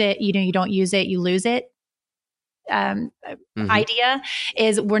use it, you don't use it, you lose it um, Mhm. idea.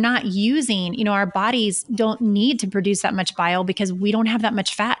 Is we're not using, our bodies don't need to produce that much bile because we don't have that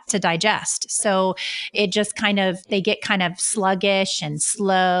much fat to digest. So it just they get kind of sluggish and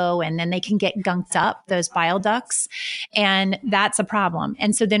slow, and then they can get gunked up, those bile ducts. And that's a problem.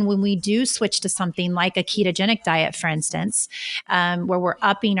 And so then when we do switch to something like a ketogenic diet, for instance, where we're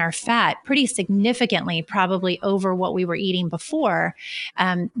upping our fat pretty significantly, probably over what we were eating before,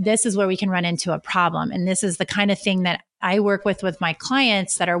 this is where we can run into a problem. And this is the kind of thing that I work with my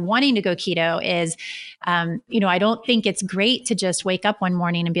clients that are wanting to go keto is, I don't think it's great to just wake up one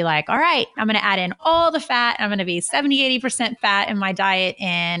morning and be like, all right, I'm going to add in all the fat. I'm going to be 70, 80% fat in my diet,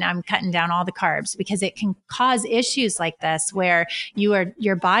 and I'm cutting down all the carbs, because it can cause issues like this where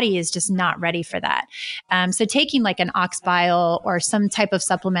your body is just not ready for that. So taking like an ox bile or some type of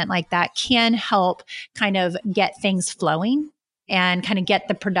supplement like that can help kind of get things flowing and kind of get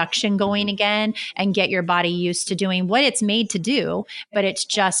the production going Mhm. again and get your body used to doing what it's made to do, but it's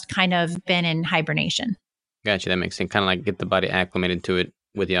just kind of been in hibernation. Gotcha, that makes sense. Kinda like get the body acclimated to it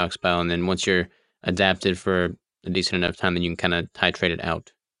with the ox bile, and then once you're adapted for a decent enough time, then you can kinda titrate it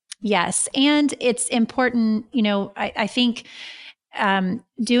out. Yes. And it's important, I think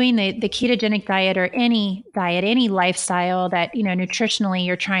doing the ketogenic diet, or any diet, any lifestyle that, nutritionally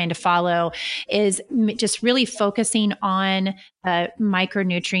you're trying to follow, is just really focusing on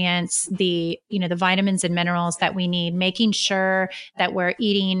micronutrients, the vitamins and minerals that we need, making sure that we're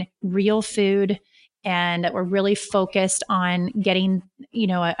eating real food, and that we're really focused on getting,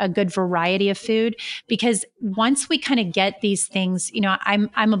 a good variety of food. Because once we kind of get these things, I'm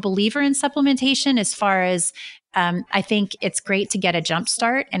a believer in supplementation, as far as I think it's great to get a jump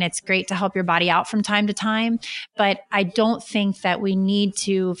start, and it's great to help your body out from time to time. But I don't think that we need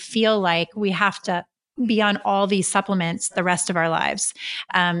to feel like we have to be on all these supplements the rest of our lives.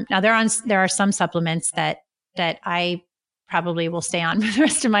 Now there are some supplements that I probably will stay on for the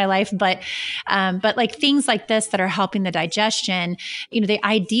rest of my life, but like things like this that are helping the digestion, the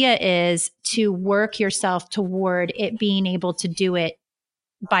idea is to work yourself toward it being able to do it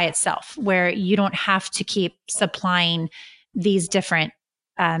by itself, where you don't have to keep supplying these different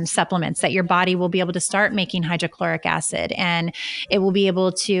supplements, that your body will be able to start making hydrochloric acid, and it will be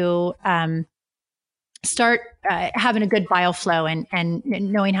able to start having a good bile flow, and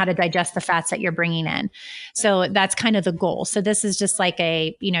knowing how to digest the fats that you're bringing in. So that's kind of the goal. So this is just like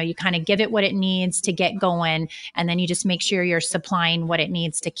you kind of give it what it needs to get going, and then you just make sure you're supplying what it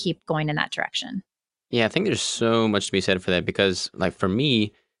needs to keep going in that direction. Yeah, I think there's so much to be said for that because, like, for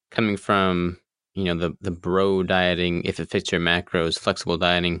me, coming from, the bro dieting, if it fits your macros, flexible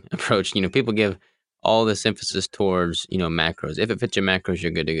dieting approach, people give all this emphasis towards, macros. If it fits your macros,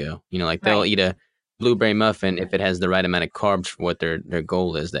 you're good to go. Like they'll Right. eat a blueberry muffin if it has the right amount of carbs for what their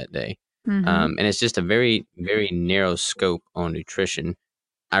goal is that day. Hmm. And it's just a very, very narrow scope on nutrition.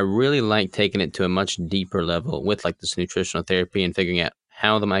 I really like taking it to a much deeper level with like this nutritional therapy and figuring out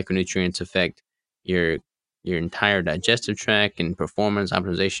how the micronutrients affect your your entire digestive tract and performance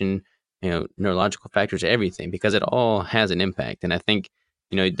optimization, neurological factors, everything, because it all has an impact. And I think,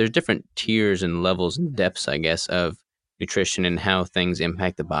 there's different tiers and levels and depths, I guess, of nutrition and how things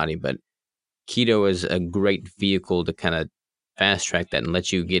impact the body. But keto is a great vehicle to kind of fast track that and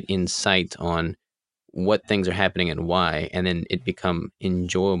let you get insight on what things are happening and why, and then it become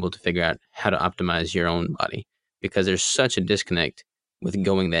enjoyable to figure out how to optimize your own body, because there's such a disconnect with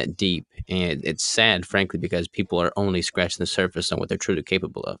going that deep, and it's sad, frankly, because people are only scratching the surface on what they're truly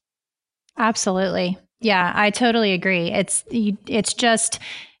capable of. Absolutely. Yeah, I totally agree. It's just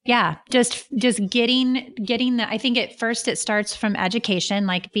yeah, just getting the I think at first it starts from education,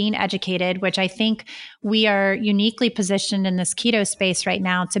 like being educated, which I think we are uniquely positioned in this keto space right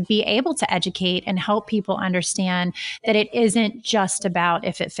now to be able to educate and help people understand that it isn't just about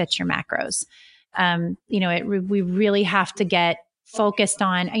if it fits your macros. We really have to get focused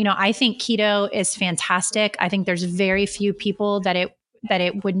on, I think keto is fantastic. I think there's very few people that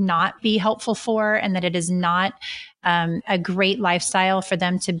it would not be helpful for, and that it is not a great lifestyle for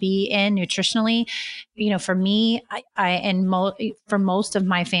them to be in nutritionally. For me, for most of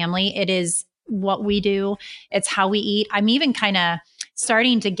my family, it is what we do. It's how we eat. I'm even kind of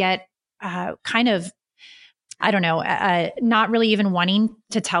starting to get kind of I don't know, not really even wanting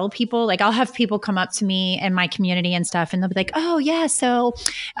to tell people. Like I'll have people come up to me in my community and stuff, and they'll be like, "Oh yeah, so,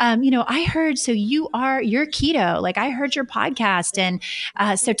 I heard so you're keto. Like I heard your podcast,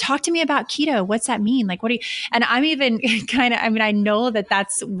 and so talk to me about keto. What's that mean? Like what do you?" And I'm even kind of, I mean, I know that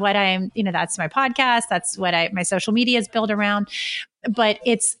that's what I'm, that's my podcast. That's what my social media is built around. But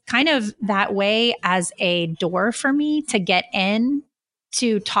it's kind of that way as a door for me to get in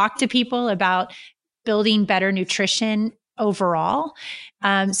to talk to people about building better nutrition overall.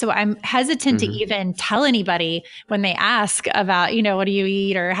 So I'm hesitant to Hmm. even tell anybody when they ask about, what do you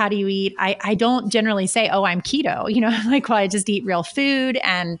eat or how do you eat? I don't generally say, oh, I'm keto. I'm like, well, I just eat real food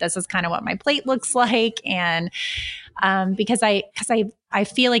and this is kind of what my plate looks like. And because I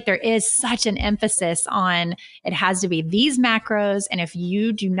feel like there is such an emphasis on it has to be these macros, and if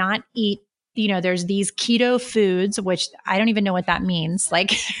you do not eat, there's these keto foods, which I don't even know what that means.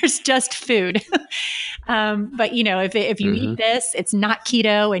 Like there's just food. But if you eat Hmm. this, it's not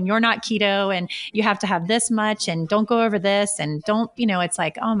keto, and you're not keto, and you have to have this much, and don't go over this, and don't, it's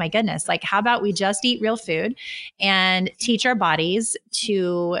like, oh my goodness, like how about we just eat real food and teach our bodies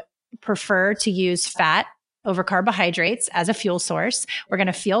to prefer to use fat over carbohydrates as a fuel source. We're going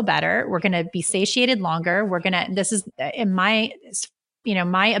to feel better. We're going to be satiated longer. This is in my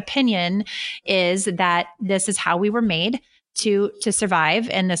opinion is that this is how we were made to survive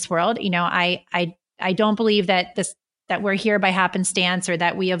in this world. I don't believe that we're here by happenstance or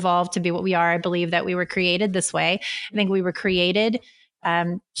that we evolved to be what we are. I believe that we were created this way. I think we were created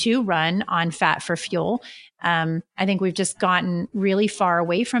to run on fat for fuel. I think we've just gotten really far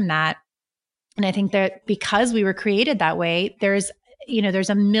away from that. And I think that because we were created that way, there's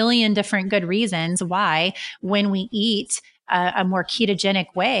a million different good reasons why when we eat a more ketogenic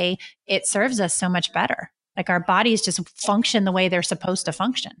way, it serves us so much better. Like our bodies just function the way they're supposed to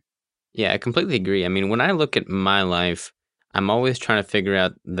function. Yeah, I completely agree. I mean, when I look at my life, I'm always trying to figure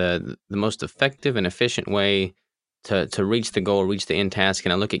out the most effective and efficient way to reach the goal, reach the end task.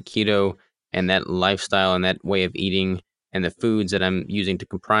 And I look at keto and that lifestyle and that way of eating and the foods that I'm using to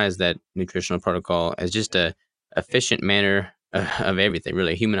comprise that nutritional protocol as just a efficient manner of everything,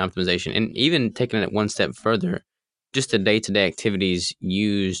 really human optimization, and even taking it one step further, just the day-to-day activities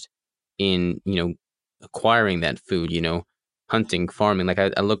used in acquiring that food. Hunting, farming. Like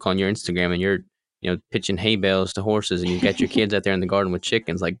I look on your Instagram and you're, pitching hay bales to horses and you've got your kids out there in the garden with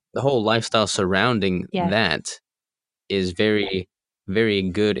chickens. Like the whole lifestyle surrounding Yeah. that is very, very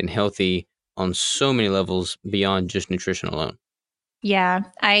good and healthy on so many levels beyond just nutrition alone. Yeah,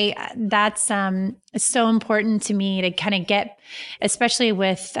 I that's so important to me to kind of get, especially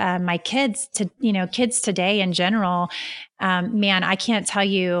with my kids kids today in general. Man, I can't tell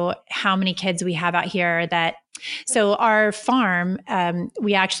you how many kids we have out here that. So our farm,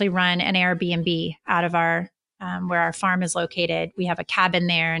 we actually run an Airbnb out of our where our farm is located. We have a cabin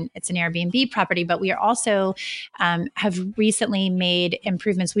there, and it's an Airbnb property. But we are also have recently made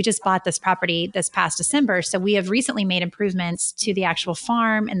improvements. We just bought this property this past December. So we have recently made improvements to the actual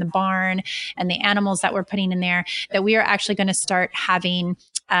farm and the barn and the animals that we're putting in there, that we are actually going to start having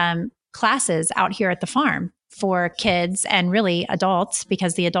classes out here at the farm for kids and really adults,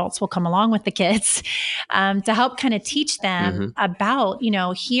 because the adults will come along with the kids, to help kind of teach them Mm-hmm. about,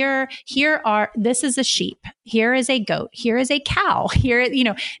 this is a sheep, here is a goat, here is a cow, here's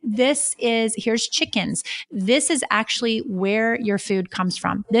chickens. This is actually where your food comes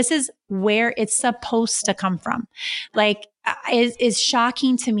from. This is where it's supposed to come from. Like, is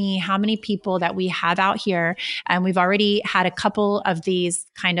shocking to me how many people that we have out here. And we've already had a couple of these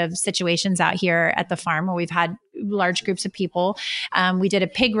kind of situations out here at the farm where we've had large groups of people. We did a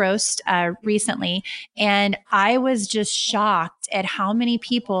pig roast recently, and I was just shocked at how many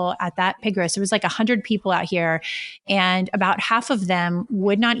people at that pig roast. It was like 100 people out here, and about half of them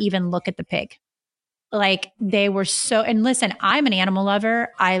would not even look at the pig. Like, they were so, and listen, I'm an animal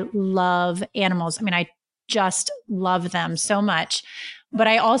lover. I love animals. I mean, I just love them so much, but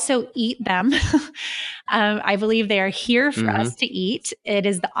I also eat them. I believe they are here for Mm-hmm. us to eat. It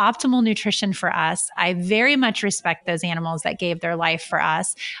is the optimal nutrition for us. I very much respect those animals that gave their life for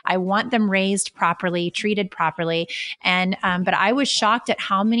us. I want them raised properly, treated properly. And, but I was shocked at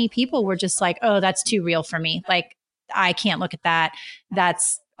how many people were just like, oh, that's too real for me. Like, I can't look at that.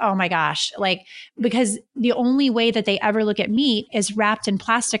 That's, oh my gosh. Like, because the only way that they ever look at meat is wrapped in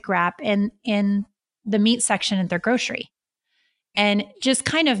plastic wrap in the meat section at their grocery. And just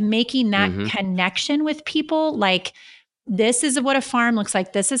kind of making that Mm-hmm. connection with people, like, this is what a farm looks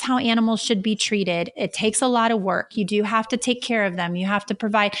like. This is how animals should be treated. It takes a lot of work. You do have to take care of them. You have to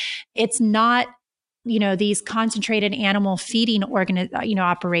provide. It's not, these concentrated animal feeding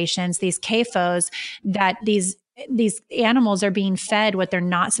operations, these CAFOs, that these animals are being fed what they're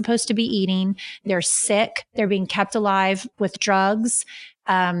not supposed to be eating. They're sick. They're being kept alive with drugs,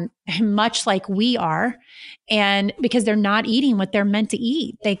 much like we are. And because they're not eating what they're meant to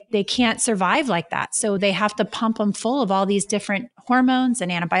eat, they can't survive like that. So they have to pump them full of all these different hormones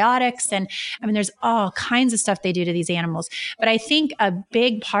and antibiotics. And I mean, there's all kinds of stuff they do to these animals. But I think a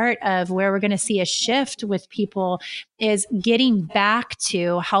big part of where we're going to see a shift with people is getting back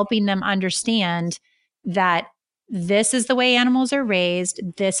to helping them understand that this is the way animals are raised.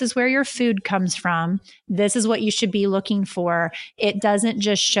 This is where your food comes from. This is what you should be looking for. It doesn't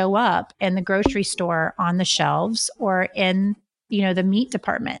just show up in the grocery store on the shelves or in, the meat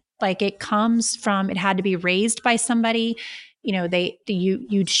department. Like, it comes from, it had to be raised by somebody.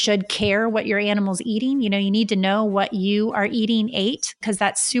 You should care what your animal's eating. You need to know what you are eating because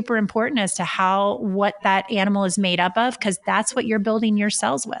that's super important as to what that animal is made up of, because that's what you're building your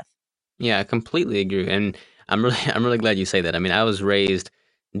cells with. Yeah, I completely agree, and I'm really glad you say that. I mean, I was raised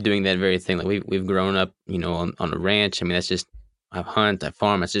doing that very thing. Like we've grown up, on a ranch. I mean, that's just I hunt, I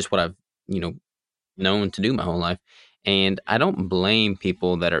farm. That's just what I've you know known to do my whole life. And I don't blame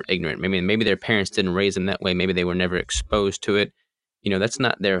people that are ignorant. Maybe their parents didn't raise them that way. Maybe they were never exposed to it. That's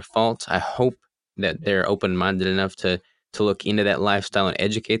not their fault. I hope that they're open minded enough to look into that lifestyle and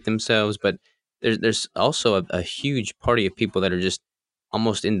educate themselves. But there's also a huge party of people that are just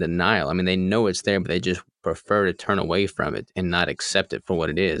almost in denial. I mean, they know it's there, but they just prefer to turn away from it and not accept it for what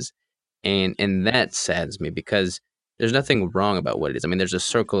it is. And that saddens me because there's nothing wrong about what it is. I mean, there's a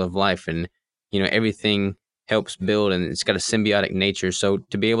circle of life, and everything helps build, and it's got a symbiotic nature. So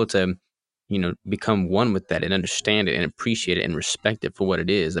to be able to become one with that and understand it and appreciate it and respect it for what it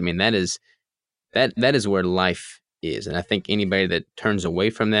is, I mean, that is where life is. And I think anybody that turns away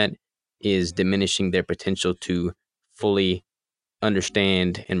from that is diminishing their potential to fully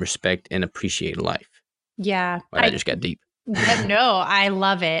understand and respect and appreciate life. Yeah. But I just got deep. No, I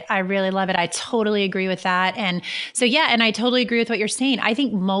love it. I really love it. I totally agree with that. And so, yeah, and I totally agree with what you're saying. I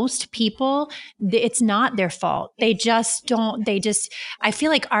think most people, it's not their fault. They just don't, I feel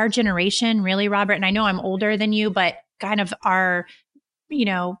like our generation, really, Robert, and I know I'm older than you, but kind of our,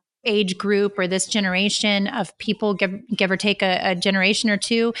 age group, or this generation of people, give or take a generation or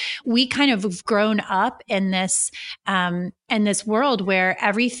two, we kind of have grown up in this world where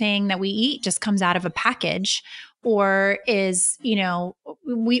everything that we eat just comes out of a package, or is, we're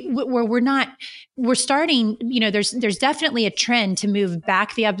starting, there's definitely a trend to move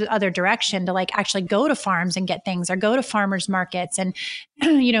back the other direction, to like actually go to farms and get things, or go to farmers markets and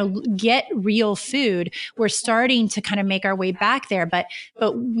get real food. We're starting to kind of make our way back there, but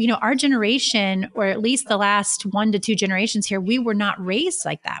our generation, or at least the last 1 to 2 generations here, we were not raised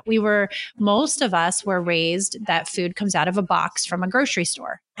like that. Most of us were raised that food comes out of a box from a grocery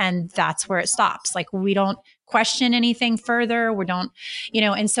store, and that's where it stops. Like, we don't question anything further. We don't,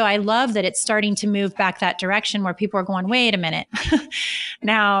 and so I love that it's starting to move back that direction, where people are going, wait a minute.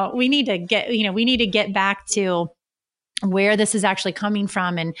 Now we need to get back to where this is actually coming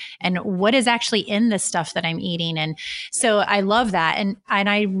from, and what is actually in the stuff that I'm eating. And so I love that. And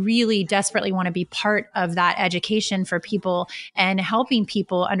I really desperately want to be part of that education for people and helping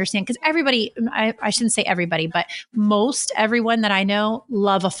people understand, because everybody, I shouldn't say everybody, but most everyone that I know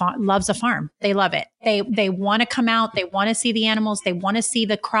loves a farm. They love it. They want to come out, they want to see the animals, they want to see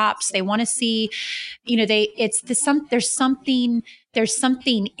the crops, they want to see, there's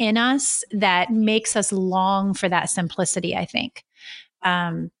something in us that makes us long for that simplicity, I think.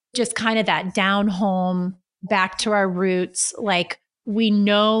 Just kind of that down home, back to our roots. Like, we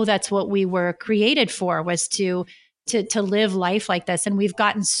know that's what we were created for, was to live life like this. And we've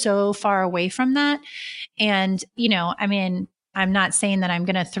gotten so far away from that. And, I mean, I'm not saying that I'm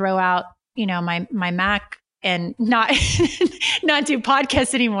going to throw out, my Mac and not not do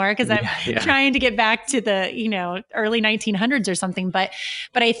podcasts anymore, because I'm trying to get back to the early 1900s or something. But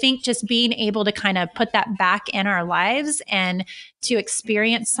I think just being able to kind of put that back in our lives and to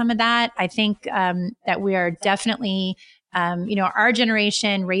experience some of that, I think that we are definitely our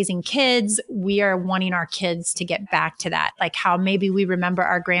generation raising kids, we are wanting our kids to get back to that, like how maybe we remember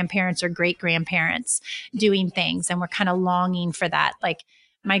our grandparents or great grandparents doing things, and we're kind of longing for that. Like,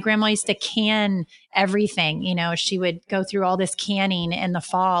 my grandma used to can everything. She would go through all this canning in the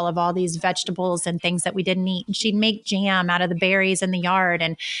fall of all these vegetables and things that we didn't eat. And she'd make jam out of the berries in the yard.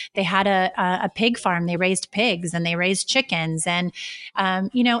 And they had a pig farm. They raised pigs and they raised chickens. And,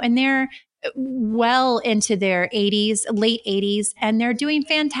 and they're well into their 80s, late 80s, and they're doing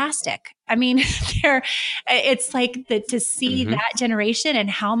fantastic. I mean, it's like to see that generation and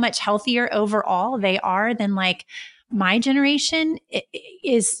how much healthier overall they are than like my generation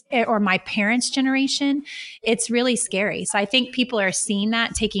is, or my parents' generation. It's really scary. So I think people are seeing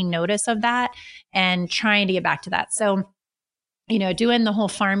that, taking notice of that, and trying to get back to that. So, doing the whole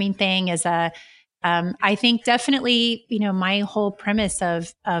farming thing is I think definitely, my whole premise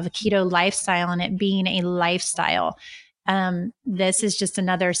of keto lifestyle and it being a lifestyle, this is just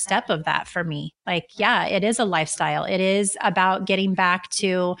another step of that for me. Like, yeah, it is a lifestyle. It is about getting back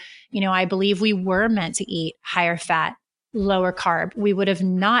to, I believe we were meant to eat higher fat, lower carb. We would have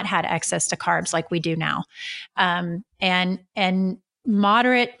not had access to carbs like we do now. And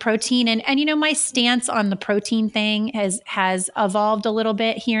moderate protein. And my stance on the protein thing has evolved a little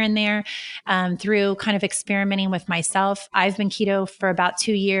bit here and there, through kind of experimenting with myself. I've been keto for about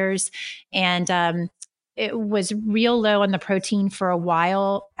 2 years, and it was real low on the protein for a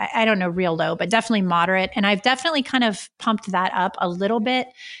while. I don't know, real low, but definitely moderate. And I've definitely kind of pumped that up a little bit.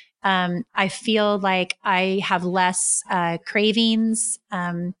 I feel like I have less cravings,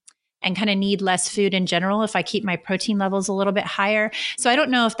 and kind of need less food in general if I keep my protein levels a little bit higher. So I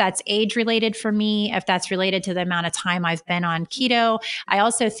don't know if that's age related for me, if that's related to the amount of time I've been on keto. I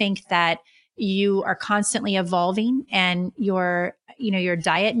also think that you are constantly evolving, and your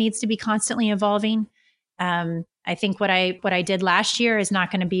diet needs to be constantly evolving. I think what I did last year is not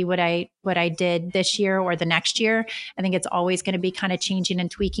going to be what I did this year or the next year. I think it's always going to be kind of changing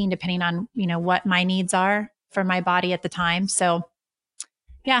and tweaking depending on, what my needs are for my body at the time. So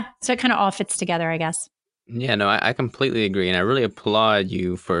yeah, so it kind of all fits together, I guess. Yeah, no, I completely agree, and I really applaud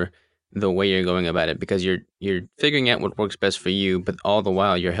you for the way you're going about it, because you're figuring out what works best for you, but all the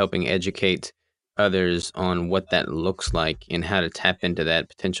while you're helping educate others on what that looks like and how to tap into that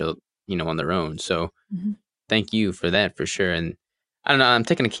potential, on their own. So Mhm. thank you for that for sure. And I don't know, I'm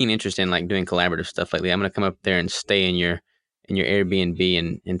taking a keen interest in like doing collaborative stuff lately. I'm gonna come up there and stay in your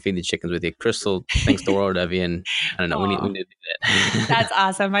Airbnb and feed the chickens with you. Crystal thinks the world of you, and I don't know, we Aw, need to do that. that's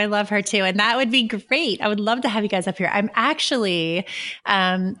awesome. I love her too. And that would be great. I would love to have you guys up here. I'm actually,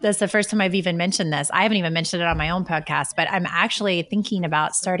 that's the first time I've even mentioned this. I haven't even mentioned it on my own podcast, but I'm actually thinking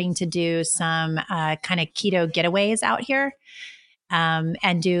about starting to do some kind of keto getaways out here,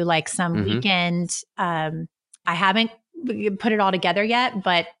 and do like some hmm weekend. I haven't put it all together yet,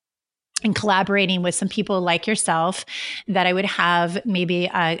 but and collaborating with some people like yourself, that I would have maybe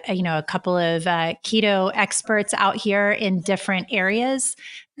a couple of keto experts out here in different areas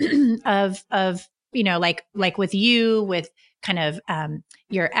of like with you, with kind of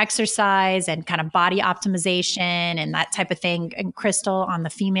your exercise and kind of body optimization and that type of thing, and Crystal on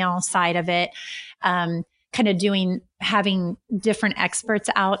the female side of it. Kind of having different experts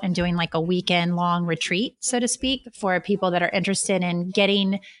out and doing like a weekend long retreat, so to speak, for people that are interested in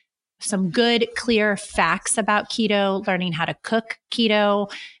getting some good, clear facts about keto, learning how to cook keto,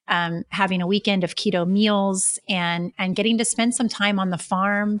 having a weekend of keto meals, and getting to spend some time on the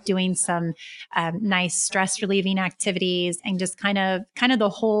farm, doing some nice stress relieving activities, and just kind of the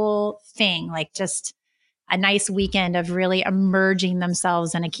whole thing, like just a nice weekend of really emerging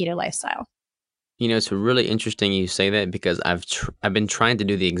themselves in a keto lifestyle. It's really interesting you say that because I've been trying to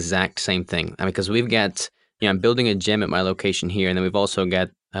do the exact same thing. I mean, because we've got, I'm building a gym at my location here, and then we've also got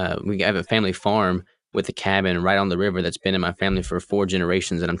we have a family farm with a cabin right on the river that's been in my family for 4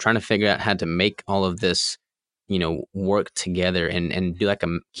 generations, and I'm trying to figure out how to make all of this, work together and do like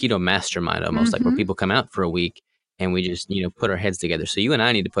a keto mastermind almost, like where Hmm. people come out for a week and we just put our heads together. So you and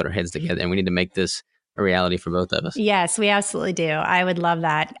I need to put our heads together, and we need to make this a reality for both of us. Yes, we absolutely do. I would love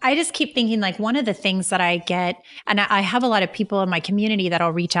that. I just keep thinking like one of the things that I get, and I have a lot of people in my community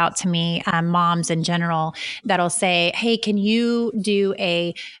that'll reach out to me, moms in general, that'll say, "Hey, can you do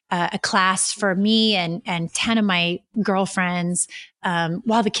a class for me and 10 of my girlfriends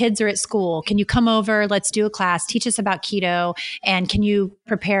while the kids are at school? Can you come over? Let's do a class. Teach us about keto, and can you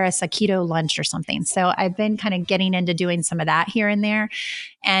prepare us a keto lunch or something?" So I've been kind of getting into doing some of that here and there.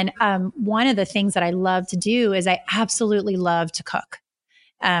 And one of the things that I love to do is I absolutely love to cook.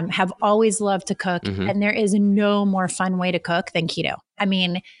 Have always loved to cook, Hmm. and there is no more fun way to cook than keto. I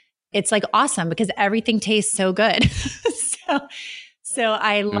mean, it's like awesome because everything tastes so good. so, so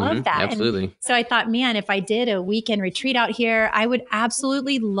I love Hmm. that. And Absolutely. so I thought, man, if I did a weekend retreat out here, I would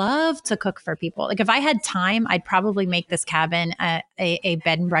absolutely love to cook for people. Like if I had time, I'd probably make this cabin a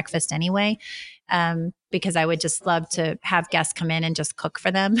bed and breakfast anyway, because I would just love to have guests come in and just cook for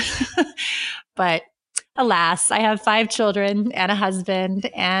them. But alas, I have 5 children and a husband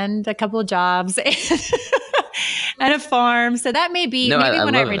and a couple of jobs and a farm. So that may be No, maybe I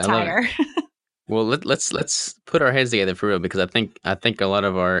when I love it. I love it. retire. Well, let's put our heads together for real because I think a lot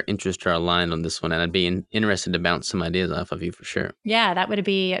of our interests are aligned on this one, and I'd be interested to bounce some ideas off of you for sure. Yeah, that would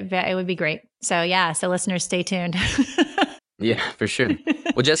be it would be great. So yeah, so listeners stay tuned. Yeah, for sure.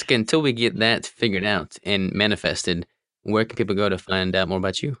 Well, Jessica, until we get that figured out and manifested, where can people go to find out more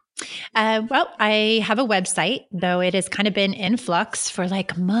about you? Well, I have a website, though it has kind of been in flux for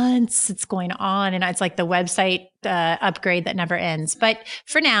like months. It's going on, and it's like the website upgrade that never ends. But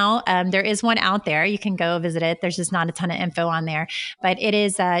for now, there is one out there. You can go visit it. There's just not a ton of info on there, but it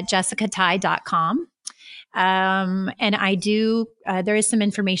is jessicatye.com. And I do, there is some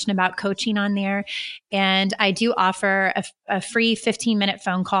information about coaching on there. And I do offer a free 15-minute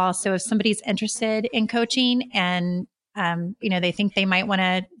phone call. So if somebody's interested in coaching and they think they might want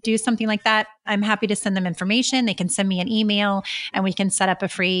to do something like that, I'm happy to send them information. They can send me an email and we can set up a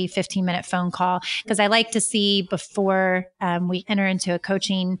free 15-minute phone call because I like to see before we enter into a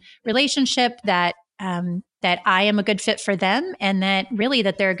coaching relationship that I am a good fit for them and that really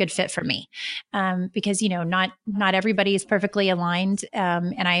that they're a good fit for me. Because, not everybody is perfectly aligned.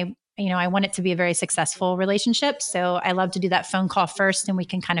 And I want it to be a very successful relationship. So I love to do that phone call first and we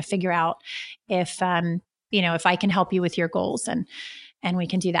can kind of figure out if, if I can help you with your goals and we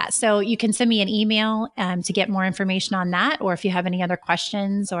can do that. So you can send me an email to get more information on that, or if you have any other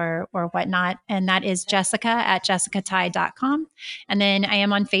questions or whatnot. And that is jessica@jessicatye.com. And then I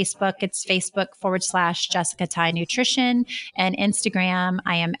am on Facebook. It's Facebook.com/Jessica Tye Nutrition. And Instagram,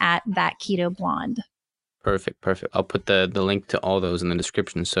 I am at that keto blonde. Perfect, perfect. I'll put the link to all those in the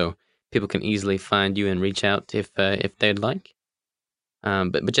description so people can easily find you and reach out if they'd like.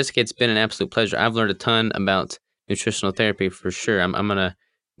 But Jessica, it's been an absolute pleasure. I've learned a ton about nutritional therapy for sure. I'm gonna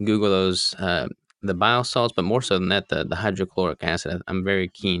Google those the bile salts, but more so than that, the hydrochloric acid. I'm very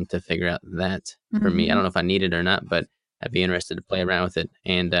keen to figure out that for me. I Mm-hmm. don't know if I need it or not, but I'd be interested to play around with it.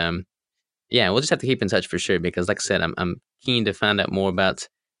 And yeah, we'll just have to keep in touch for sure because, like I said, I'm keen to find out more about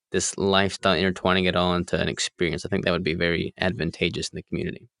this lifestyle, intertwining it all into an experience. I think that would be very advantageous in the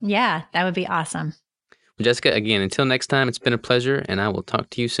community. Yeah, that would be awesome. Well, Jessica, again, until next time, it's been a pleasure, and I will talk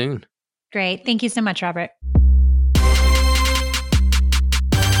to you soon. Great. Thank you so much, Robert.